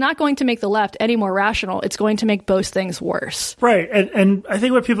better. It's not going to make the left any more rational. It's going to make both things worse. Right. And I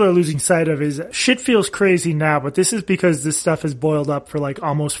think what people are losing sight of is shit feels crazy now, but this is because this stuff has boiled up for like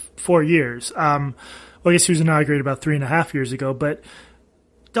almost 4 years. Well, I guess he was inaugurated about 3.5 years ago, but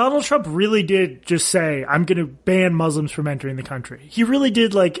Donald Trump really did just say, I'm going to ban Muslims from entering the country. He really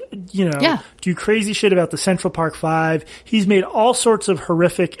did do crazy shit about the Central Park Five. He's made all sorts of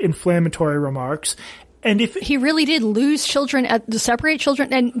horrific inflammatory remarks. And if he really did lose children, separate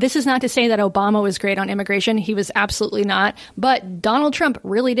children, and this is not to say that Obama was great on immigration. He was absolutely not. But Donald Trump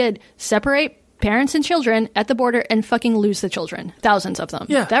really did separate parents and children at the border and fucking lose the children. Thousands of them.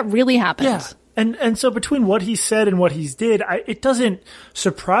 Yeah. That really happens. Yeah. And so between what he said and what he's did, it doesn't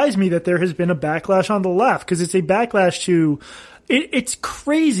surprise me that there has been a backlash on the left, because it's a backlash to it's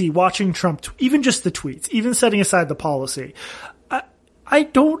crazy watching Trump, even just the tweets, even setting aside the policy. I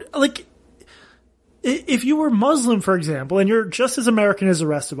don't like. If you were Muslim, for example, and you're just as American as the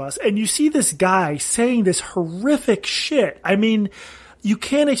rest of us, and you see this guy saying this horrific shit, I mean, you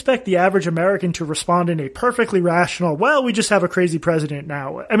can't expect the average American to respond in a perfectly rational, well, we just have a crazy president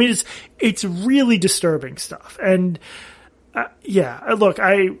now. I mean, it's really disturbing stuff. And look,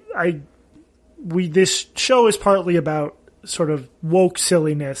 this show is partly about sort of woke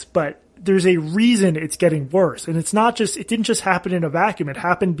silliness, but there's a reason it's getting worse. And it didn't just happen in a vacuum. It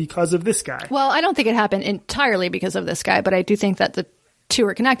happened because of this guy. Well, I don't think it happened entirely because of this guy, but I do think that the two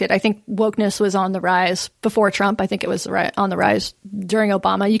are connected. I think wokeness was on the rise before Trump. I think it was on the rise during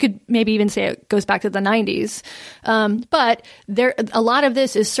Obama. You could maybe even say it goes back to the 90s. But a lot of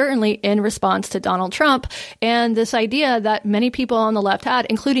this is certainly in response to Donald Trump and this idea that many people on the left had,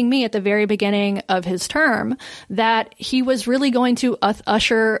 including me at the very beginning of his term, that he was really going to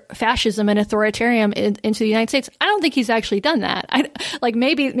usher fascism and authoritarianism into the United States. I don't think he's actually done that.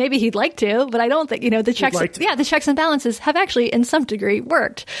 Maybe he'd like to, but I don't think, the checks and balances have actually in some degree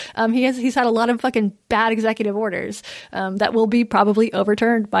worked. He's had a lot of fucking bad executive orders that will be probably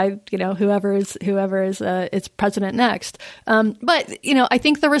overturned by whoever is its president next. But I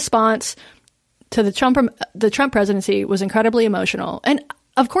think the response to the Trump presidency was incredibly emotional, and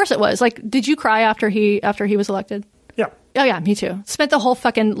of course it was. Like, did you cry after he was elected? Yeah. Oh yeah, me too. Spent the whole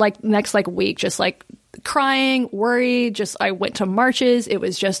fucking next week just crying, worried. I went to marches. It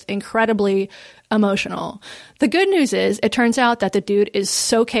was just incredibly emotional. The good news is it turns out that the dude is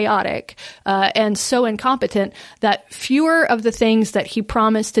so chaotic and so incompetent that fewer of the things that he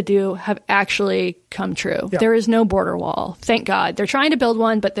promised to do have actually come true. Yeah. There is no border wall. Thank God. They're trying to build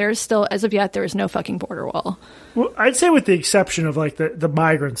one, but there's still, as of yet, there is no fucking border wall. Well, I'd say with the exception of the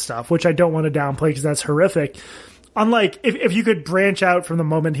migrant stuff, which I don't want to downplay because that's horrific. Unlike if you could branch out from the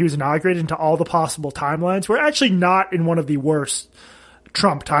moment he was inaugurated into all the possible timelines, we're actually not in one of the worst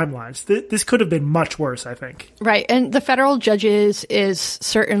Trump timelines. This could have been much worse, I think. Right. And the federal judges is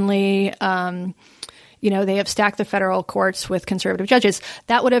certainly, they have stacked the federal courts with conservative judges.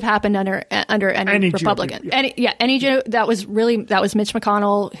 That would have happened under any Republican. That was Mitch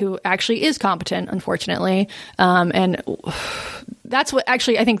McConnell, who actually is competent, unfortunately. And that's what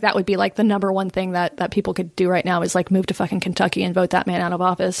actually, I think that would be the number one thing that people could do right now is move to fucking Kentucky and vote that man out of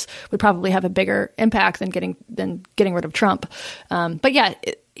office. Would probably have a bigger impact than getting rid of Trump. But yeah,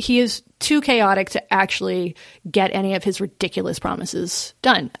 he is too chaotic to actually get any of his ridiculous promises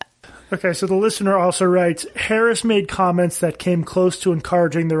done. Okay, so the listener also writes, Harris made comments that came close to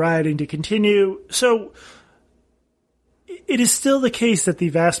encouraging the rioting to continue. So it is still the case that the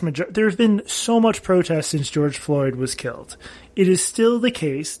vast majority, there's been so much protest since George Floyd was killed. It is still the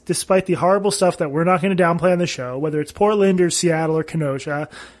case, despite the horrible stuff that we're not going to downplay on the show, whether it's Portland or Seattle or Kenosha,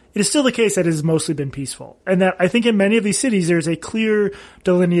 it is still the case that it has mostly been peaceful. And that I think in many of these cities, there's a clear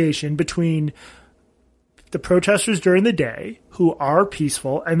delineation between the protesters during the day who are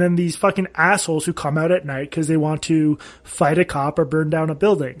peaceful and then these fucking assholes who come out at night because they want to fight a cop or burn down a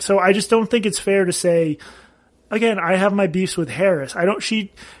building. So I just don't think it's fair to say, again, I have my beefs with Harris.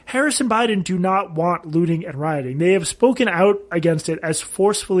 Harris and Biden do not want looting and rioting. They have spoken out against it as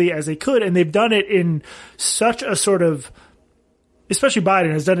forcefully as they could, and they've done it in such a sort of, especially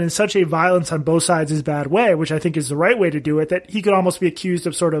Biden has done it in such a violence on both sides is bad way, which I think is the right way to do it, that he could almost be accused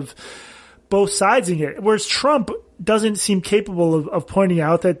of sort of both sidesing it. Whereas Trump doesn't seem capable of pointing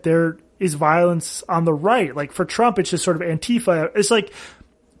out that there is violence on the right. Like for Trump, it's just sort of Antifa. It's like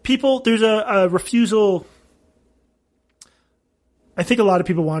there's a refusal. I think a lot of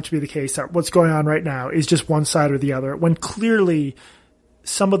people want it to be the case that what's going on right now is just one side or the other, when clearly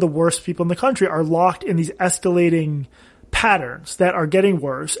some of the worst people in the country are locked in these escalating patterns that are getting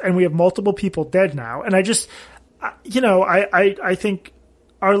worse, and we have multiple people dead now. And I think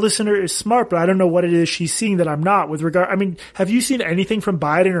our listener is smart, but I don't know what it is she's seeing that I'm not with regard. I mean, have you seen anything from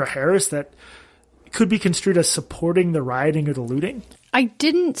Biden or Harris that could be construed as supporting the rioting or the looting? I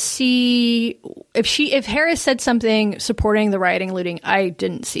didn't see if Harris said something supporting the rioting, looting. I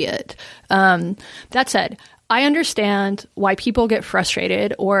didn't see it. That said, I understand why people get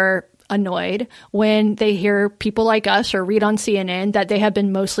frustrated or annoyed when they hear people like us or read on CNN that they have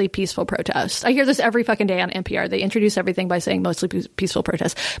been mostly peaceful protests. I hear this every fucking day on NPR. They introduce everything by saying mostly peaceful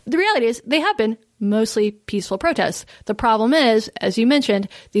protests. But the reality is they have been mostly peaceful protests. The problem is, as you mentioned,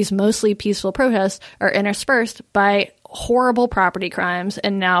 these mostly peaceful protests are interspersed by horrible property crimes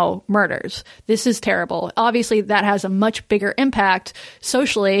and now murders. This is terrible. Obviously, that has a much bigger impact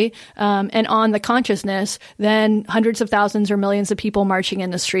socially and on the consciousness than hundreds of thousands or millions of people marching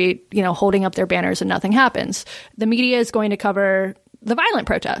in the street, holding up their banners and nothing happens. The media is going to cover the violent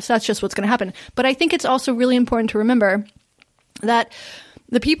protests. That's just what's going to happen. But I think it's also really important to remember that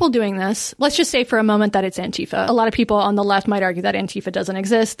the people doing this, let's just say for a moment that it's Antifa. A lot of people on the left might argue that Antifa doesn't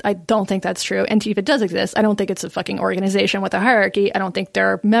exist. I don't think that's true. Antifa does exist. I don't think it's a fucking organization with a hierarchy. I don't think there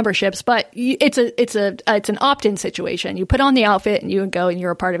are memberships, but it's an opt-in situation. You put on the outfit and you go and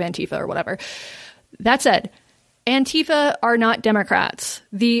you're a part of Antifa or whatever. That said, Antifa are not Democrats.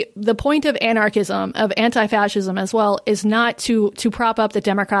 The point of anarchism, of anti-fascism as well, is not to prop up the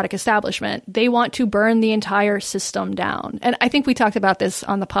Democratic establishment. They want to burn the entire system down. And I think we talked about this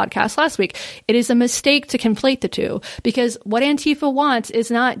on the podcast last week. It is a mistake to conflate the two, because what Antifa wants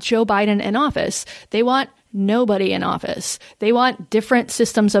is not Joe Biden in office. They want nobody in office. They want different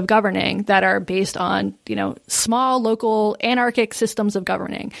systems of governing that are based on, small, local, anarchic systems of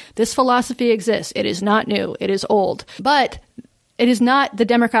governing. This philosophy exists. It is not new. It is old. But it is not the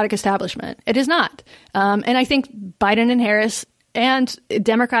Democratic establishment. It is not. And I think Biden and Harris and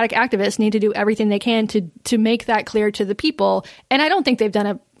Democratic activists need to do everything they can to make that clear to the people. And I don't think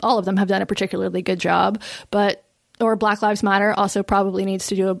all of them have done a particularly good job, or Black Lives Matter also probably needs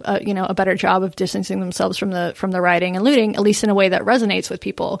to do a better job of distancing themselves from the rioting and looting, at least in a way that resonates with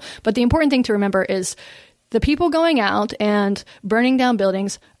people. But the important thing to remember is the people going out and burning down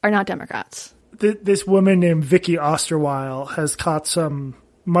buildings are not Democrats. This woman named Vicky Osterweil has caught some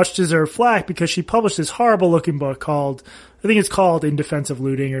much deserved flack because she published this horrible looking book called In Defense of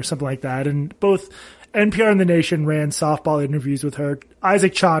Looting or something like that. And both NPR and The Nation ran softball interviews with her.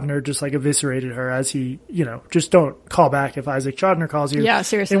 Isaac Chodner just eviscerated her as he, just don't call back if Isaac Chodner calls you. Yeah,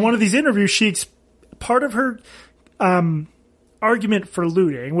 seriously. In one of these interviews, part of her argument for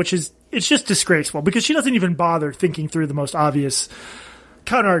looting, which is, it's just disgraceful because she doesn't even bother thinking through the most obvious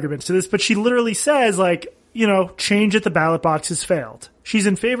counter arguments to this, but she literally says change at the ballot box has failed. She's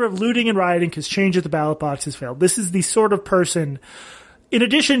in favor of looting and rioting because change at the ballot box has failed. This is the sort of person, in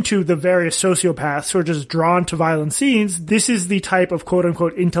addition to the various sociopaths who are just drawn to violent scenes, this is the type of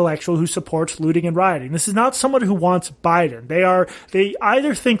quote-unquote intellectual who supports looting and rioting. This is not someone who wants Biden. They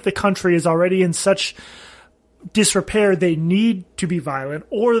either think the country is already in such disrepair they need to be violent,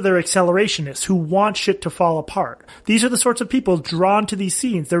 or they're accelerationists who want shit to fall apart. These are the sorts of people drawn to these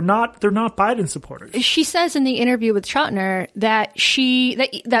scenes. They're not Biden supporters. She says in the interview with Chotiner that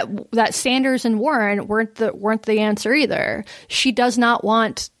that Sanders and Warren weren't the answer either. She does not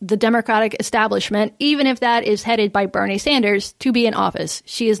want the Democratic establishment, even if that is headed by Bernie Sanders, to be in office.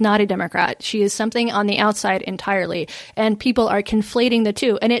 She is not a Democrat. She is something on the outside entirely. And people are conflating the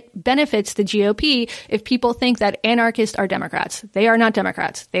two. And it benefits the GOP if people think think that anarchists are Democrats. They are not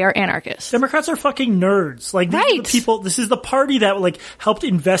Democrats. They are anarchists. Democrats are fucking nerds. Like, these are the people, this is the party that, like, helped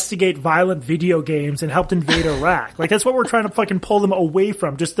investigate violent video games and helped invade Iraq. Like, that's what we're trying to fucking pull them away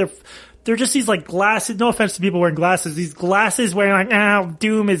from. Just they're just these, like, glasses. No offense to people wearing glasses. These glasses wearing, like,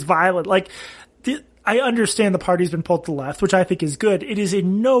 doom is violent. Like, I understand the party's been pulled to the left, which I think is good. It is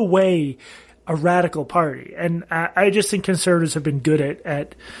in no way a radical party. And I just think conservatives have been good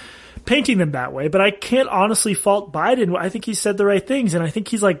at painting them that way. But I can't honestly fault Biden. I think he said the right things, and I think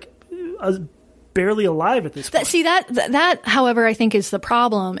he's like barely alive at this point. That, however, I think is the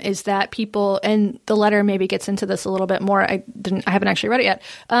problem, is that people, and the letter maybe gets into this a little bit more. I haven't actually read it yet.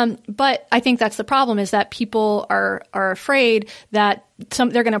 But I think that's the problem, is that people are afraid that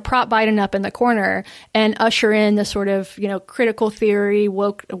they're going to prop Biden up in the corner and usher in the sort of, critical theory,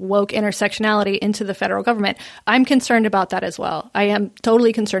 woke intersectionality into the federal government. I'm concerned about that as well. I am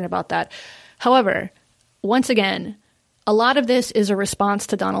totally concerned about that. However, once again, a lot of this is a response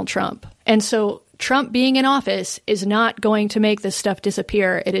to Donald Trump. And so Trump being in office is not going to make this stuff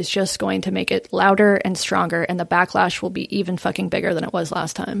disappear. It is just going to make it louder and stronger, and the backlash will be even fucking bigger than it was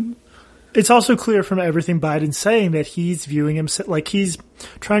last time. It's also clear from everything Biden's saying that he's viewing himself, like, he's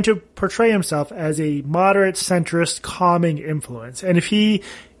trying to portray himself as a moderate, centrist, calming influence. And if he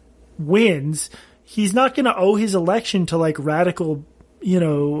wins, he's not going to owe his election to, like, radical,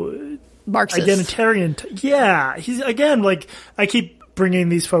 Marxist. Identitarian. Yeah. He's, again, like, I keep bringing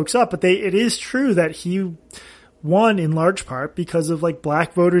these folks up, but it is true that he won in large part because of, like,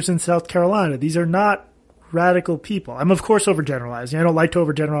 black voters in South Carolina. These are not radical people. I'm, of course, overgeneralizing. I don't like to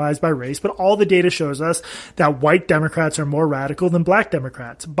overgeneralize by race, but all the data shows us that white Democrats are more radical than black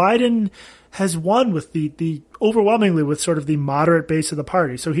Democrats. Biden has won with the overwhelmingly with sort of the moderate base of the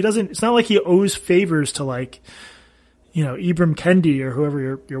party. So it's not like he owes favors to, like, Ibram Kendi or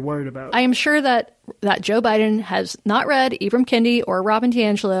whoever you're worried about. I am sure that Joe Biden has not read Ibram Kendi or Robin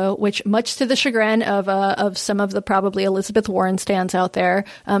DiAngelo, which, much to the chagrin of some of the probably Elizabeth Warren stands out there.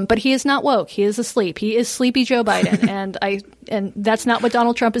 But he is not woke. He is asleep. He is sleepy Joe Biden. and that's not what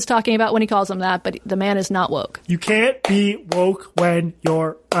Donald Trump is talking about when he calls him that, but the man is not woke. You can't be woke when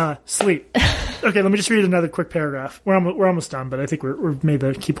you're asleep. Okay, let me just read another quick paragraph. We're almost done, but I think we've made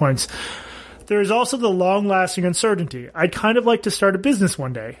the key points. There is also the long-lasting uncertainty. I'd kind of like to start a business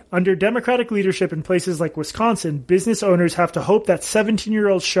one day. Under Democratic leadership in places like Wisconsin, business owners have to hope that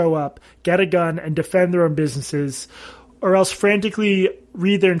 17-year-olds show up, get a gun, and defend their own businesses, or else frantically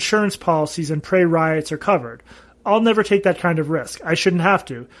read their insurance policies and pray riots are covered. I'll never take that kind of risk. I shouldn't have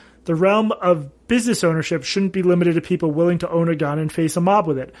to. The realm of business ownership shouldn't be limited to people willing to own a gun and face a mob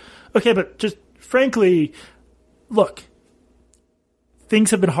with it. Okay, but just frankly, look.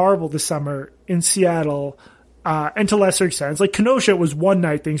 Things have been horrible this summer in Seattle, and to lesser extents. Like, Kenosha was one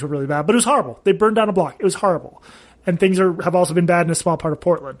night things were really bad, but it was horrible. They burned down a block. It was horrible. And things have also been bad in a small part of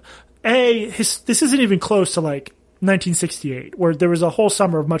Portland. This isn't even close to, like, 1968, where there was a whole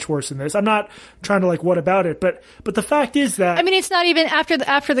summer of much worse than this. I'm not trying to, like, what about it, but the fact is that... I mean, it's not even after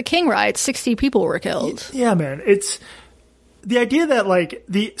the King riots, 60 people were killed. Yeah, man. It's the idea that, like,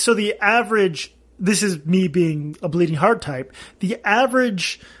 the average... This is me being a bleeding heart type. The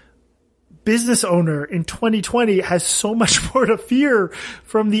average business owner in 2020 has so much more to fear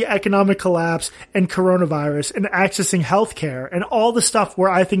from the economic collapse and coronavirus and accessing healthcare and all the stuff where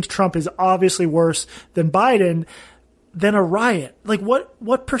I think Trump is obviously worse than Biden than a riot. Like,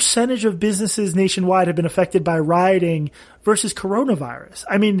 what percentage of businesses nationwide have been affected by rioting versus coronavirus?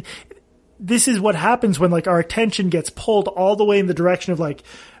 I mean, this is what happens when, like, our attention gets pulled all the way in the direction of, like,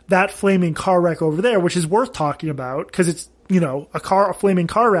 that flaming car wreck over there, which is worth talking about because it's, a flaming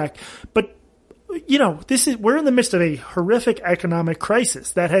car wreck. But, we're in the midst of a horrific economic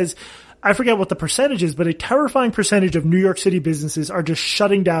crisis that has, I forget what the percentage is, but a terrifying percentage of New York City businesses are just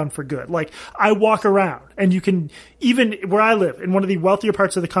shutting down for good. Like, I walk around and you can, even where I live in one of the wealthier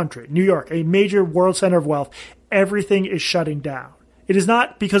parts of the country, New York, a major world center of wealth, everything is shutting down. It is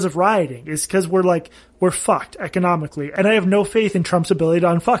not because of rioting. It's because we're fucked economically. And I have no faith in Trump's ability to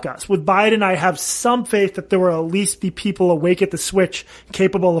unfuck us. With Biden, I have some faith that there will at least be people awake at the switch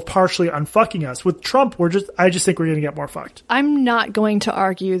capable of partially unfucking us. With Trump, I just think we're going to get more fucked. I'm not going to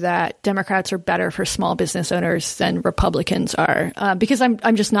argue that Democrats are better for small business owners than Republicans are, because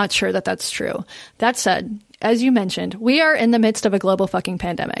I'm just not sure that that's true. That said, as you mentioned, we are in the midst of a global fucking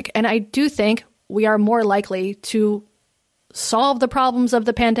pandemic. And I do think we are more likely to solve the problems of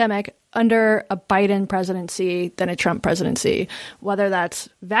the pandemic under a Biden presidency than a Trump presidency, whether that's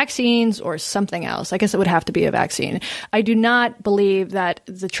vaccines or something else. I guess it would have to be a vaccine. I do not believe that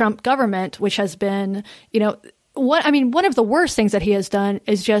the Trump government, which has been, one of the worst things that he has done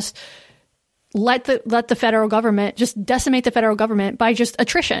is just let the federal government just decimate the federal government by just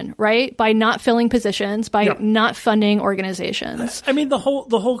attrition, right? By not filling positions, by not funding organizations. I mean, the whole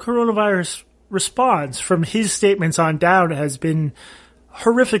coronavirus response from his statements on down has been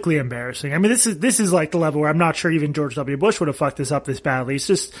horrifically embarrassing. I mean, this is like the level where I'm not sure even George W. Bush would have fucked this up this badly. It's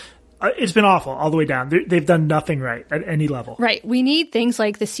just, it's been awful all the way down. They've done nothing right at any level. Right. We need things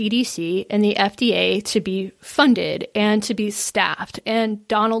like the CDC and the FDA to be funded and to be staffed. And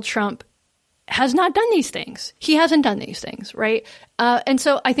Donald Trump has not done these things. He hasn't done these things, right? And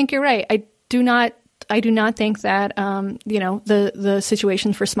so I think you're right. I do not think that the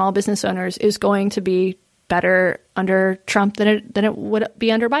situation for small business owners is going to be better under Trump than it would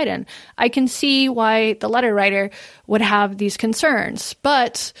be under Biden. I can see why the letter writer would have these concerns,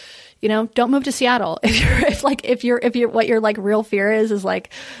 but don't move to Seattle. If you're what your like real fear is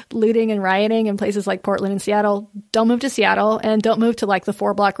like looting and rioting in places like Portland and Seattle, don't move to Seattle, and don't move to like the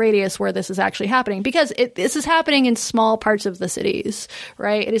 4-block radius where this is actually happening, because this is happening in small parts of the cities,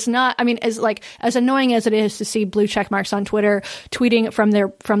 right? It is not, I mean, as annoying as it is to see blue check marks on Twitter tweeting from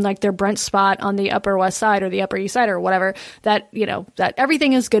their Brent spot on the Upper West Side or the Upper East Side or whatever, that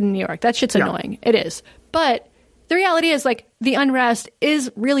everything is good in New York. That shit's annoying. It is. But the reality is, like, the unrest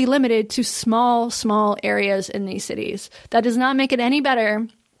is really limited to small areas in these cities. That does not make it any better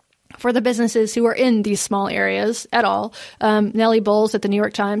for the businesses who are in these small areas at all. Nellie Bowles at the New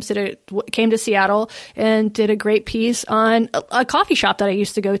York Times came to Seattle and did a great piece on a coffee shop that I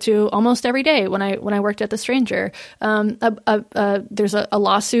used to go to almost every day when I worked at The Stranger. There's a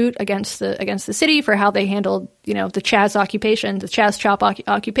lawsuit against the city for how they handled the Chaz occupation, the Chaz Chop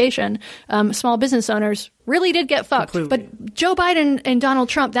occupation. Small business owners really did get fucked. Completely. But Joe Biden and Donald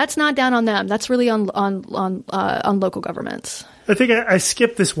Trump, that's not down on them. That's really on local governments. I think I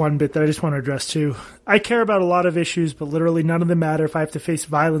skipped this one bit that I just want to address too. I care about a lot of issues, but literally none of them matter if I have to face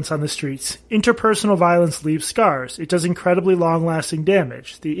violence on the streets. Interpersonal violence leaves scars. It does incredibly long-lasting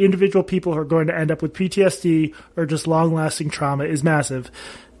damage. The individual people who are going to end up with PTSD or just long-lasting trauma is massive.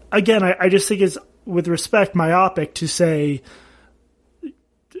 Again, I just think it's, with respect, myopic to say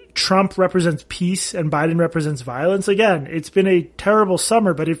Trump represents peace and Biden represents violence. Again, it's been a terrible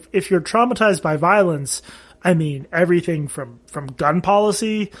summer, but if you're traumatized by violence, I mean, everything from gun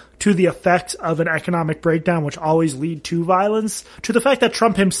policy to the effects of an economic breakdown, which always lead to violence, to the fact that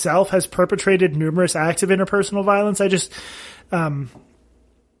Trump himself has perpetrated numerous acts of interpersonal violence. I just, I don't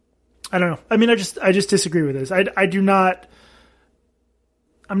know. I mean, I just disagree with this. I'm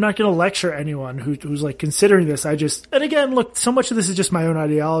not going to lecture anyone who's like considering this. And again, look, so much of this is just my own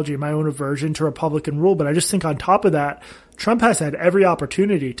ideology, my own aversion to Republican rule. But I just think on top of that, Trump has had every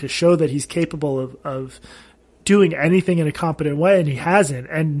opportunity to show that he's capable of doing anything in a competent way, and he hasn't.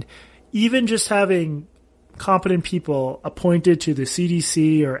 And even just having competent people appointed to the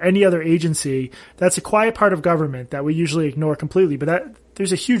CDC or any other agency, that's a quiet part of government that we usually ignore completely. But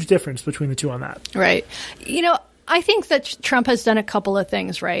there's a huge difference between the two on that. Right. I think that Trump has done a couple of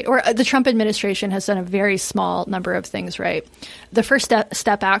things right, or the Trump administration has done a very small number of things right. The First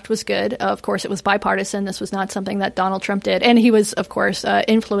Step Act was good. Of course, it was bipartisan. This was not something that Donald Trump did. And he was, of course,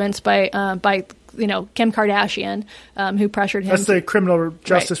 influenced by Kim Kardashian, who pressured him. That's the criminal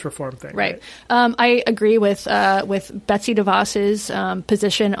justice reform thing. Right. I agree with Betsy DeVos's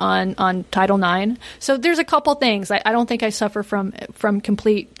position on Title IX. So there's a couple things. I don't think I suffer from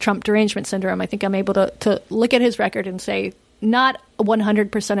complete Trump derangement syndrome. I think I'm able to look at his record and say not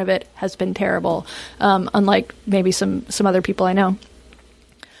 100% of it has been terrible, unlike maybe some other people I know.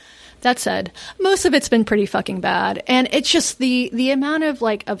 That said, most of it's been pretty fucking bad. And it's just the amount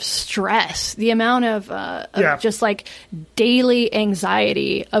of stress, the amount of just like daily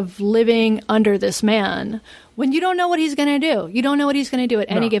anxiety of living under this man when you don't know what he's going to do. You don't know what he's going to do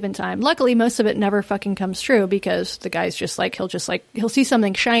at any given time. Luckily, most of it never fucking comes true, because the guy's just like, he'll see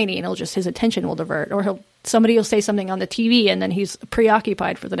something shiny and his attention will divert, or somebody will say something on the TV and then he's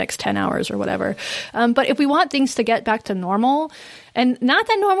preoccupied for the next 10 hours or whatever. But if we want things to get back to normal, and not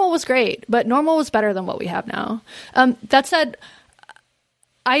that normal was great, but normal was better than what we have now. That said,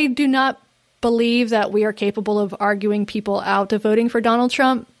 I do not believe that we are capable of arguing people out of voting for Donald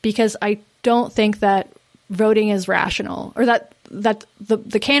Trump, because I don't think that voting is rational, or that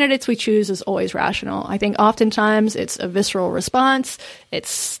the candidates we choose is always rational. I think oftentimes it's a visceral response. It's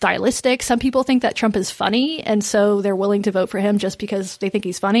stylistic. Some people think that Trump is funny, and so they're willing to vote for him just because they think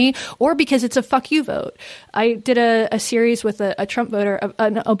he's funny, or because it's a fuck you vote. I did a series with a Trump voter,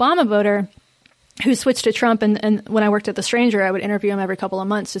 an Obama voter, who switched to Trump, and when I worked at The Stranger, I would interview him every couple of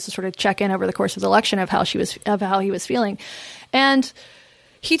months just to sort of check in over the course of the election of how he was feeling. And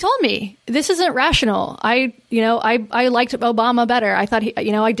He told me this isn't rational. I liked Obama better. I thought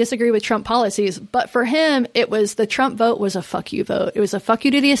I disagree with Trump policies, but for him, the Trump vote was a fuck you vote. It was a fuck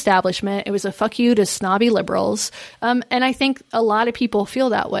you to the establishment. It was a fuck you to snobby liberals. And I think a lot of people feel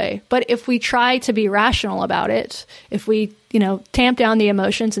that way. But if we try to be rational about it, if we, tamp down the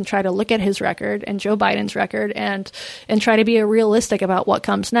emotions and try to look at his record and Joe Biden's record and try to be realistic about what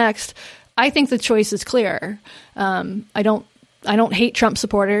comes next, I think the choice is clear. I don't hate Trump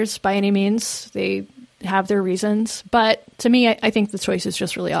supporters by any means. They have their reasons. But to me, I think the choice is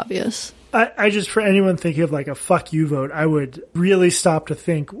just really obvious. I just, for anyone thinking of like a fuck you vote, I would really stop to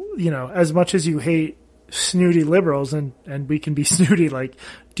think, as much as you hate snooty liberals, and we can be snooty, like,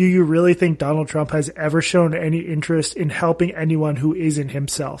 do you really think Donald Trump has ever shown any interest in helping anyone who isn't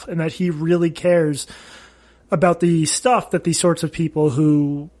himself? And that he really cares about the stuff that these sorts of people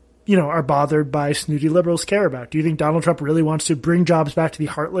who are bothered by snooty liberals care about? Do you think Donald Trump really wants to bring jobs back to the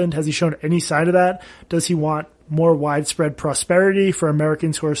heartland? Has he shown any sign of that? Does he want more widespread prosperity for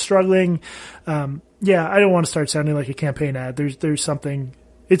Americans who are struggling? I don't want to start sounding like a campaign ad. There's something,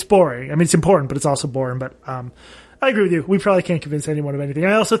 it's boring. I mean, it's important, but it's also boring. But I agree with you. We probably can't convince anyone of anything.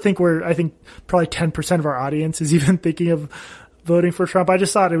 I also think probably 10% of our audience is even thinking of voting for Trump. I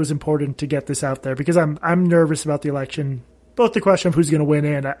just thought it was important to get this out there because I'm nervous about the election. Both the question of who's going to win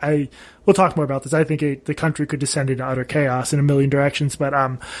and we'll talk more about this. I think the country could descend into utter chaos in a million directions, but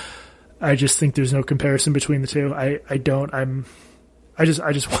I just think there's no comparison between the two. I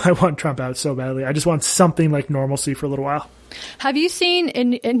want Trump out so badly. I just want something like normalcy for a little while. Have you seen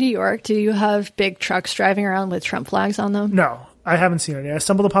in New York, do you have big trucks driving around with Trump flags on them? No, I haven't seen any. I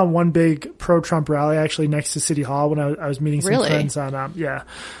stumbled upon one big pro-Trump rally actually next to City Hall when I was meeting some friends on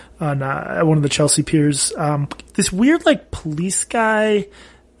one of the Chelsea piers. This weird police guy,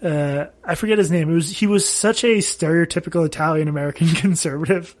 I forget his name. He was such a stereotypical Italian American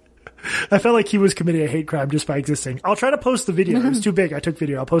conservative. I felt like he was committing a hate crime just by existing. I'll try to post the video. It was too big. I took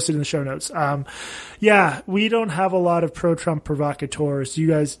video. I'll post it in the show notes. We don't have a lot of pro-Trump provocateurs. You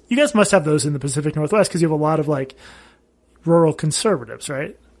guys must have those in the Pacific Northwest because you have a lot of rural conservatives,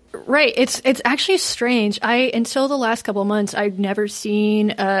 right? Right. It's actually strange. Until the last couple of months, I'd never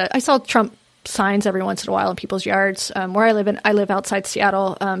seen, I saw Trump signs every once in a while in people's yards. Where I live outside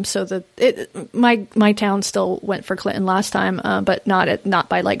Seattle. So my town still went for Clinton last time, but not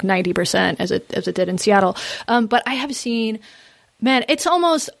by 90% as it did in Seattle. But I have seen, man, it's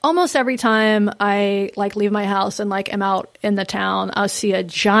almost every time I leave my house and am out in the town, I'll see a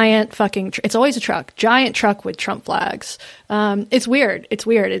giant fucking, it's always a giant truck with Trump flags. It's weird.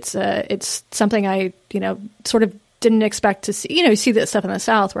 It's something I, sort of didn't expect to see. You see that stuff in the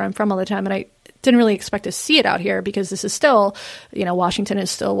South where I'm from all the time, and I didn't really expect to see it out here because this is still, Washington is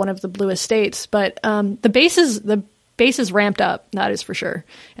still one of the bluest states, but the base is ramped up, that is for sure,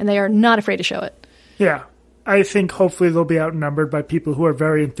 and they are not afraid to show it. Yeah. I think hopefully they'll be outnumbered by people who are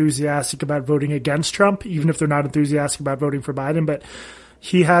very enthusiastic about voting against Trump, even if they're not enthusiastic about voting for Biden. But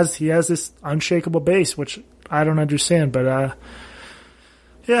he has this unshakable base, which I don't understand. But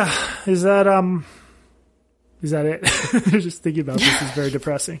is that it? Just thinking about this is very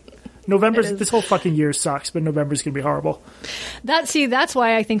depressing. This whole fucking year sucks, but November's gonna be horrible. That's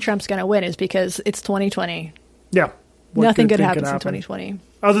why I think Trump's gonna win, is because it's 2020. Yeah, nothing good happens in 2020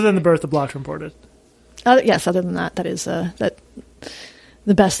 other than the birth of Blocked Reported. Yes, other than that, that is the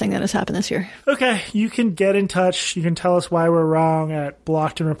best thing that has happened this year. Okay, you can get in touch. You can tell us why we're wrong at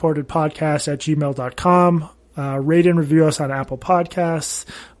blockedandreportedpodcast@gmail.com. Rate and review us on Apple Podcasts.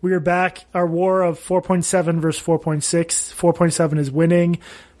 We are back. Our war of 4.7 versus 4.6. 4.7 is winning.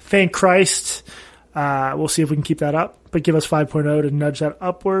 Thank Christ. We'll see if we can keep that up, but give us 5.0 to nudge that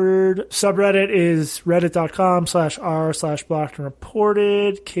upward. Subreddit is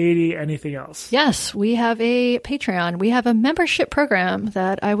reddit.com/r/blockedandreported. Katie, anything else? Yes, we have a Patreon. We have a membership program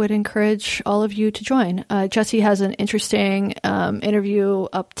that I would encourage all of you to join. Jesse has an interesting interview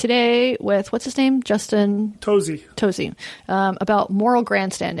up today with, what's his name? Justin Tozzi, about moral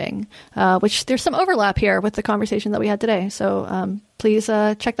grandstanding, which there's some overlap here with the conversation that we had today. So please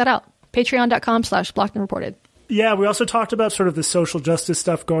check that out. Patreon.com/blockedandreported. Yeah, we also talked about sort of the social justice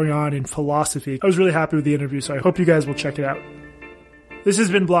stuff going on in philosophy. I was really happy with the interview, so I hope you guys will check it out. This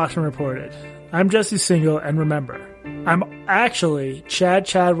has been Blocked and Reported. I'm Jesse Singal, and remember, I'm actually Chad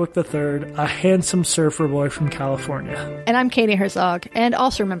Chadwick III, a handsome surfer boy from California. And I'm Katie Herzog. And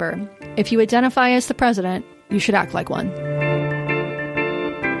also remember, if you identify as the president, you should act like one.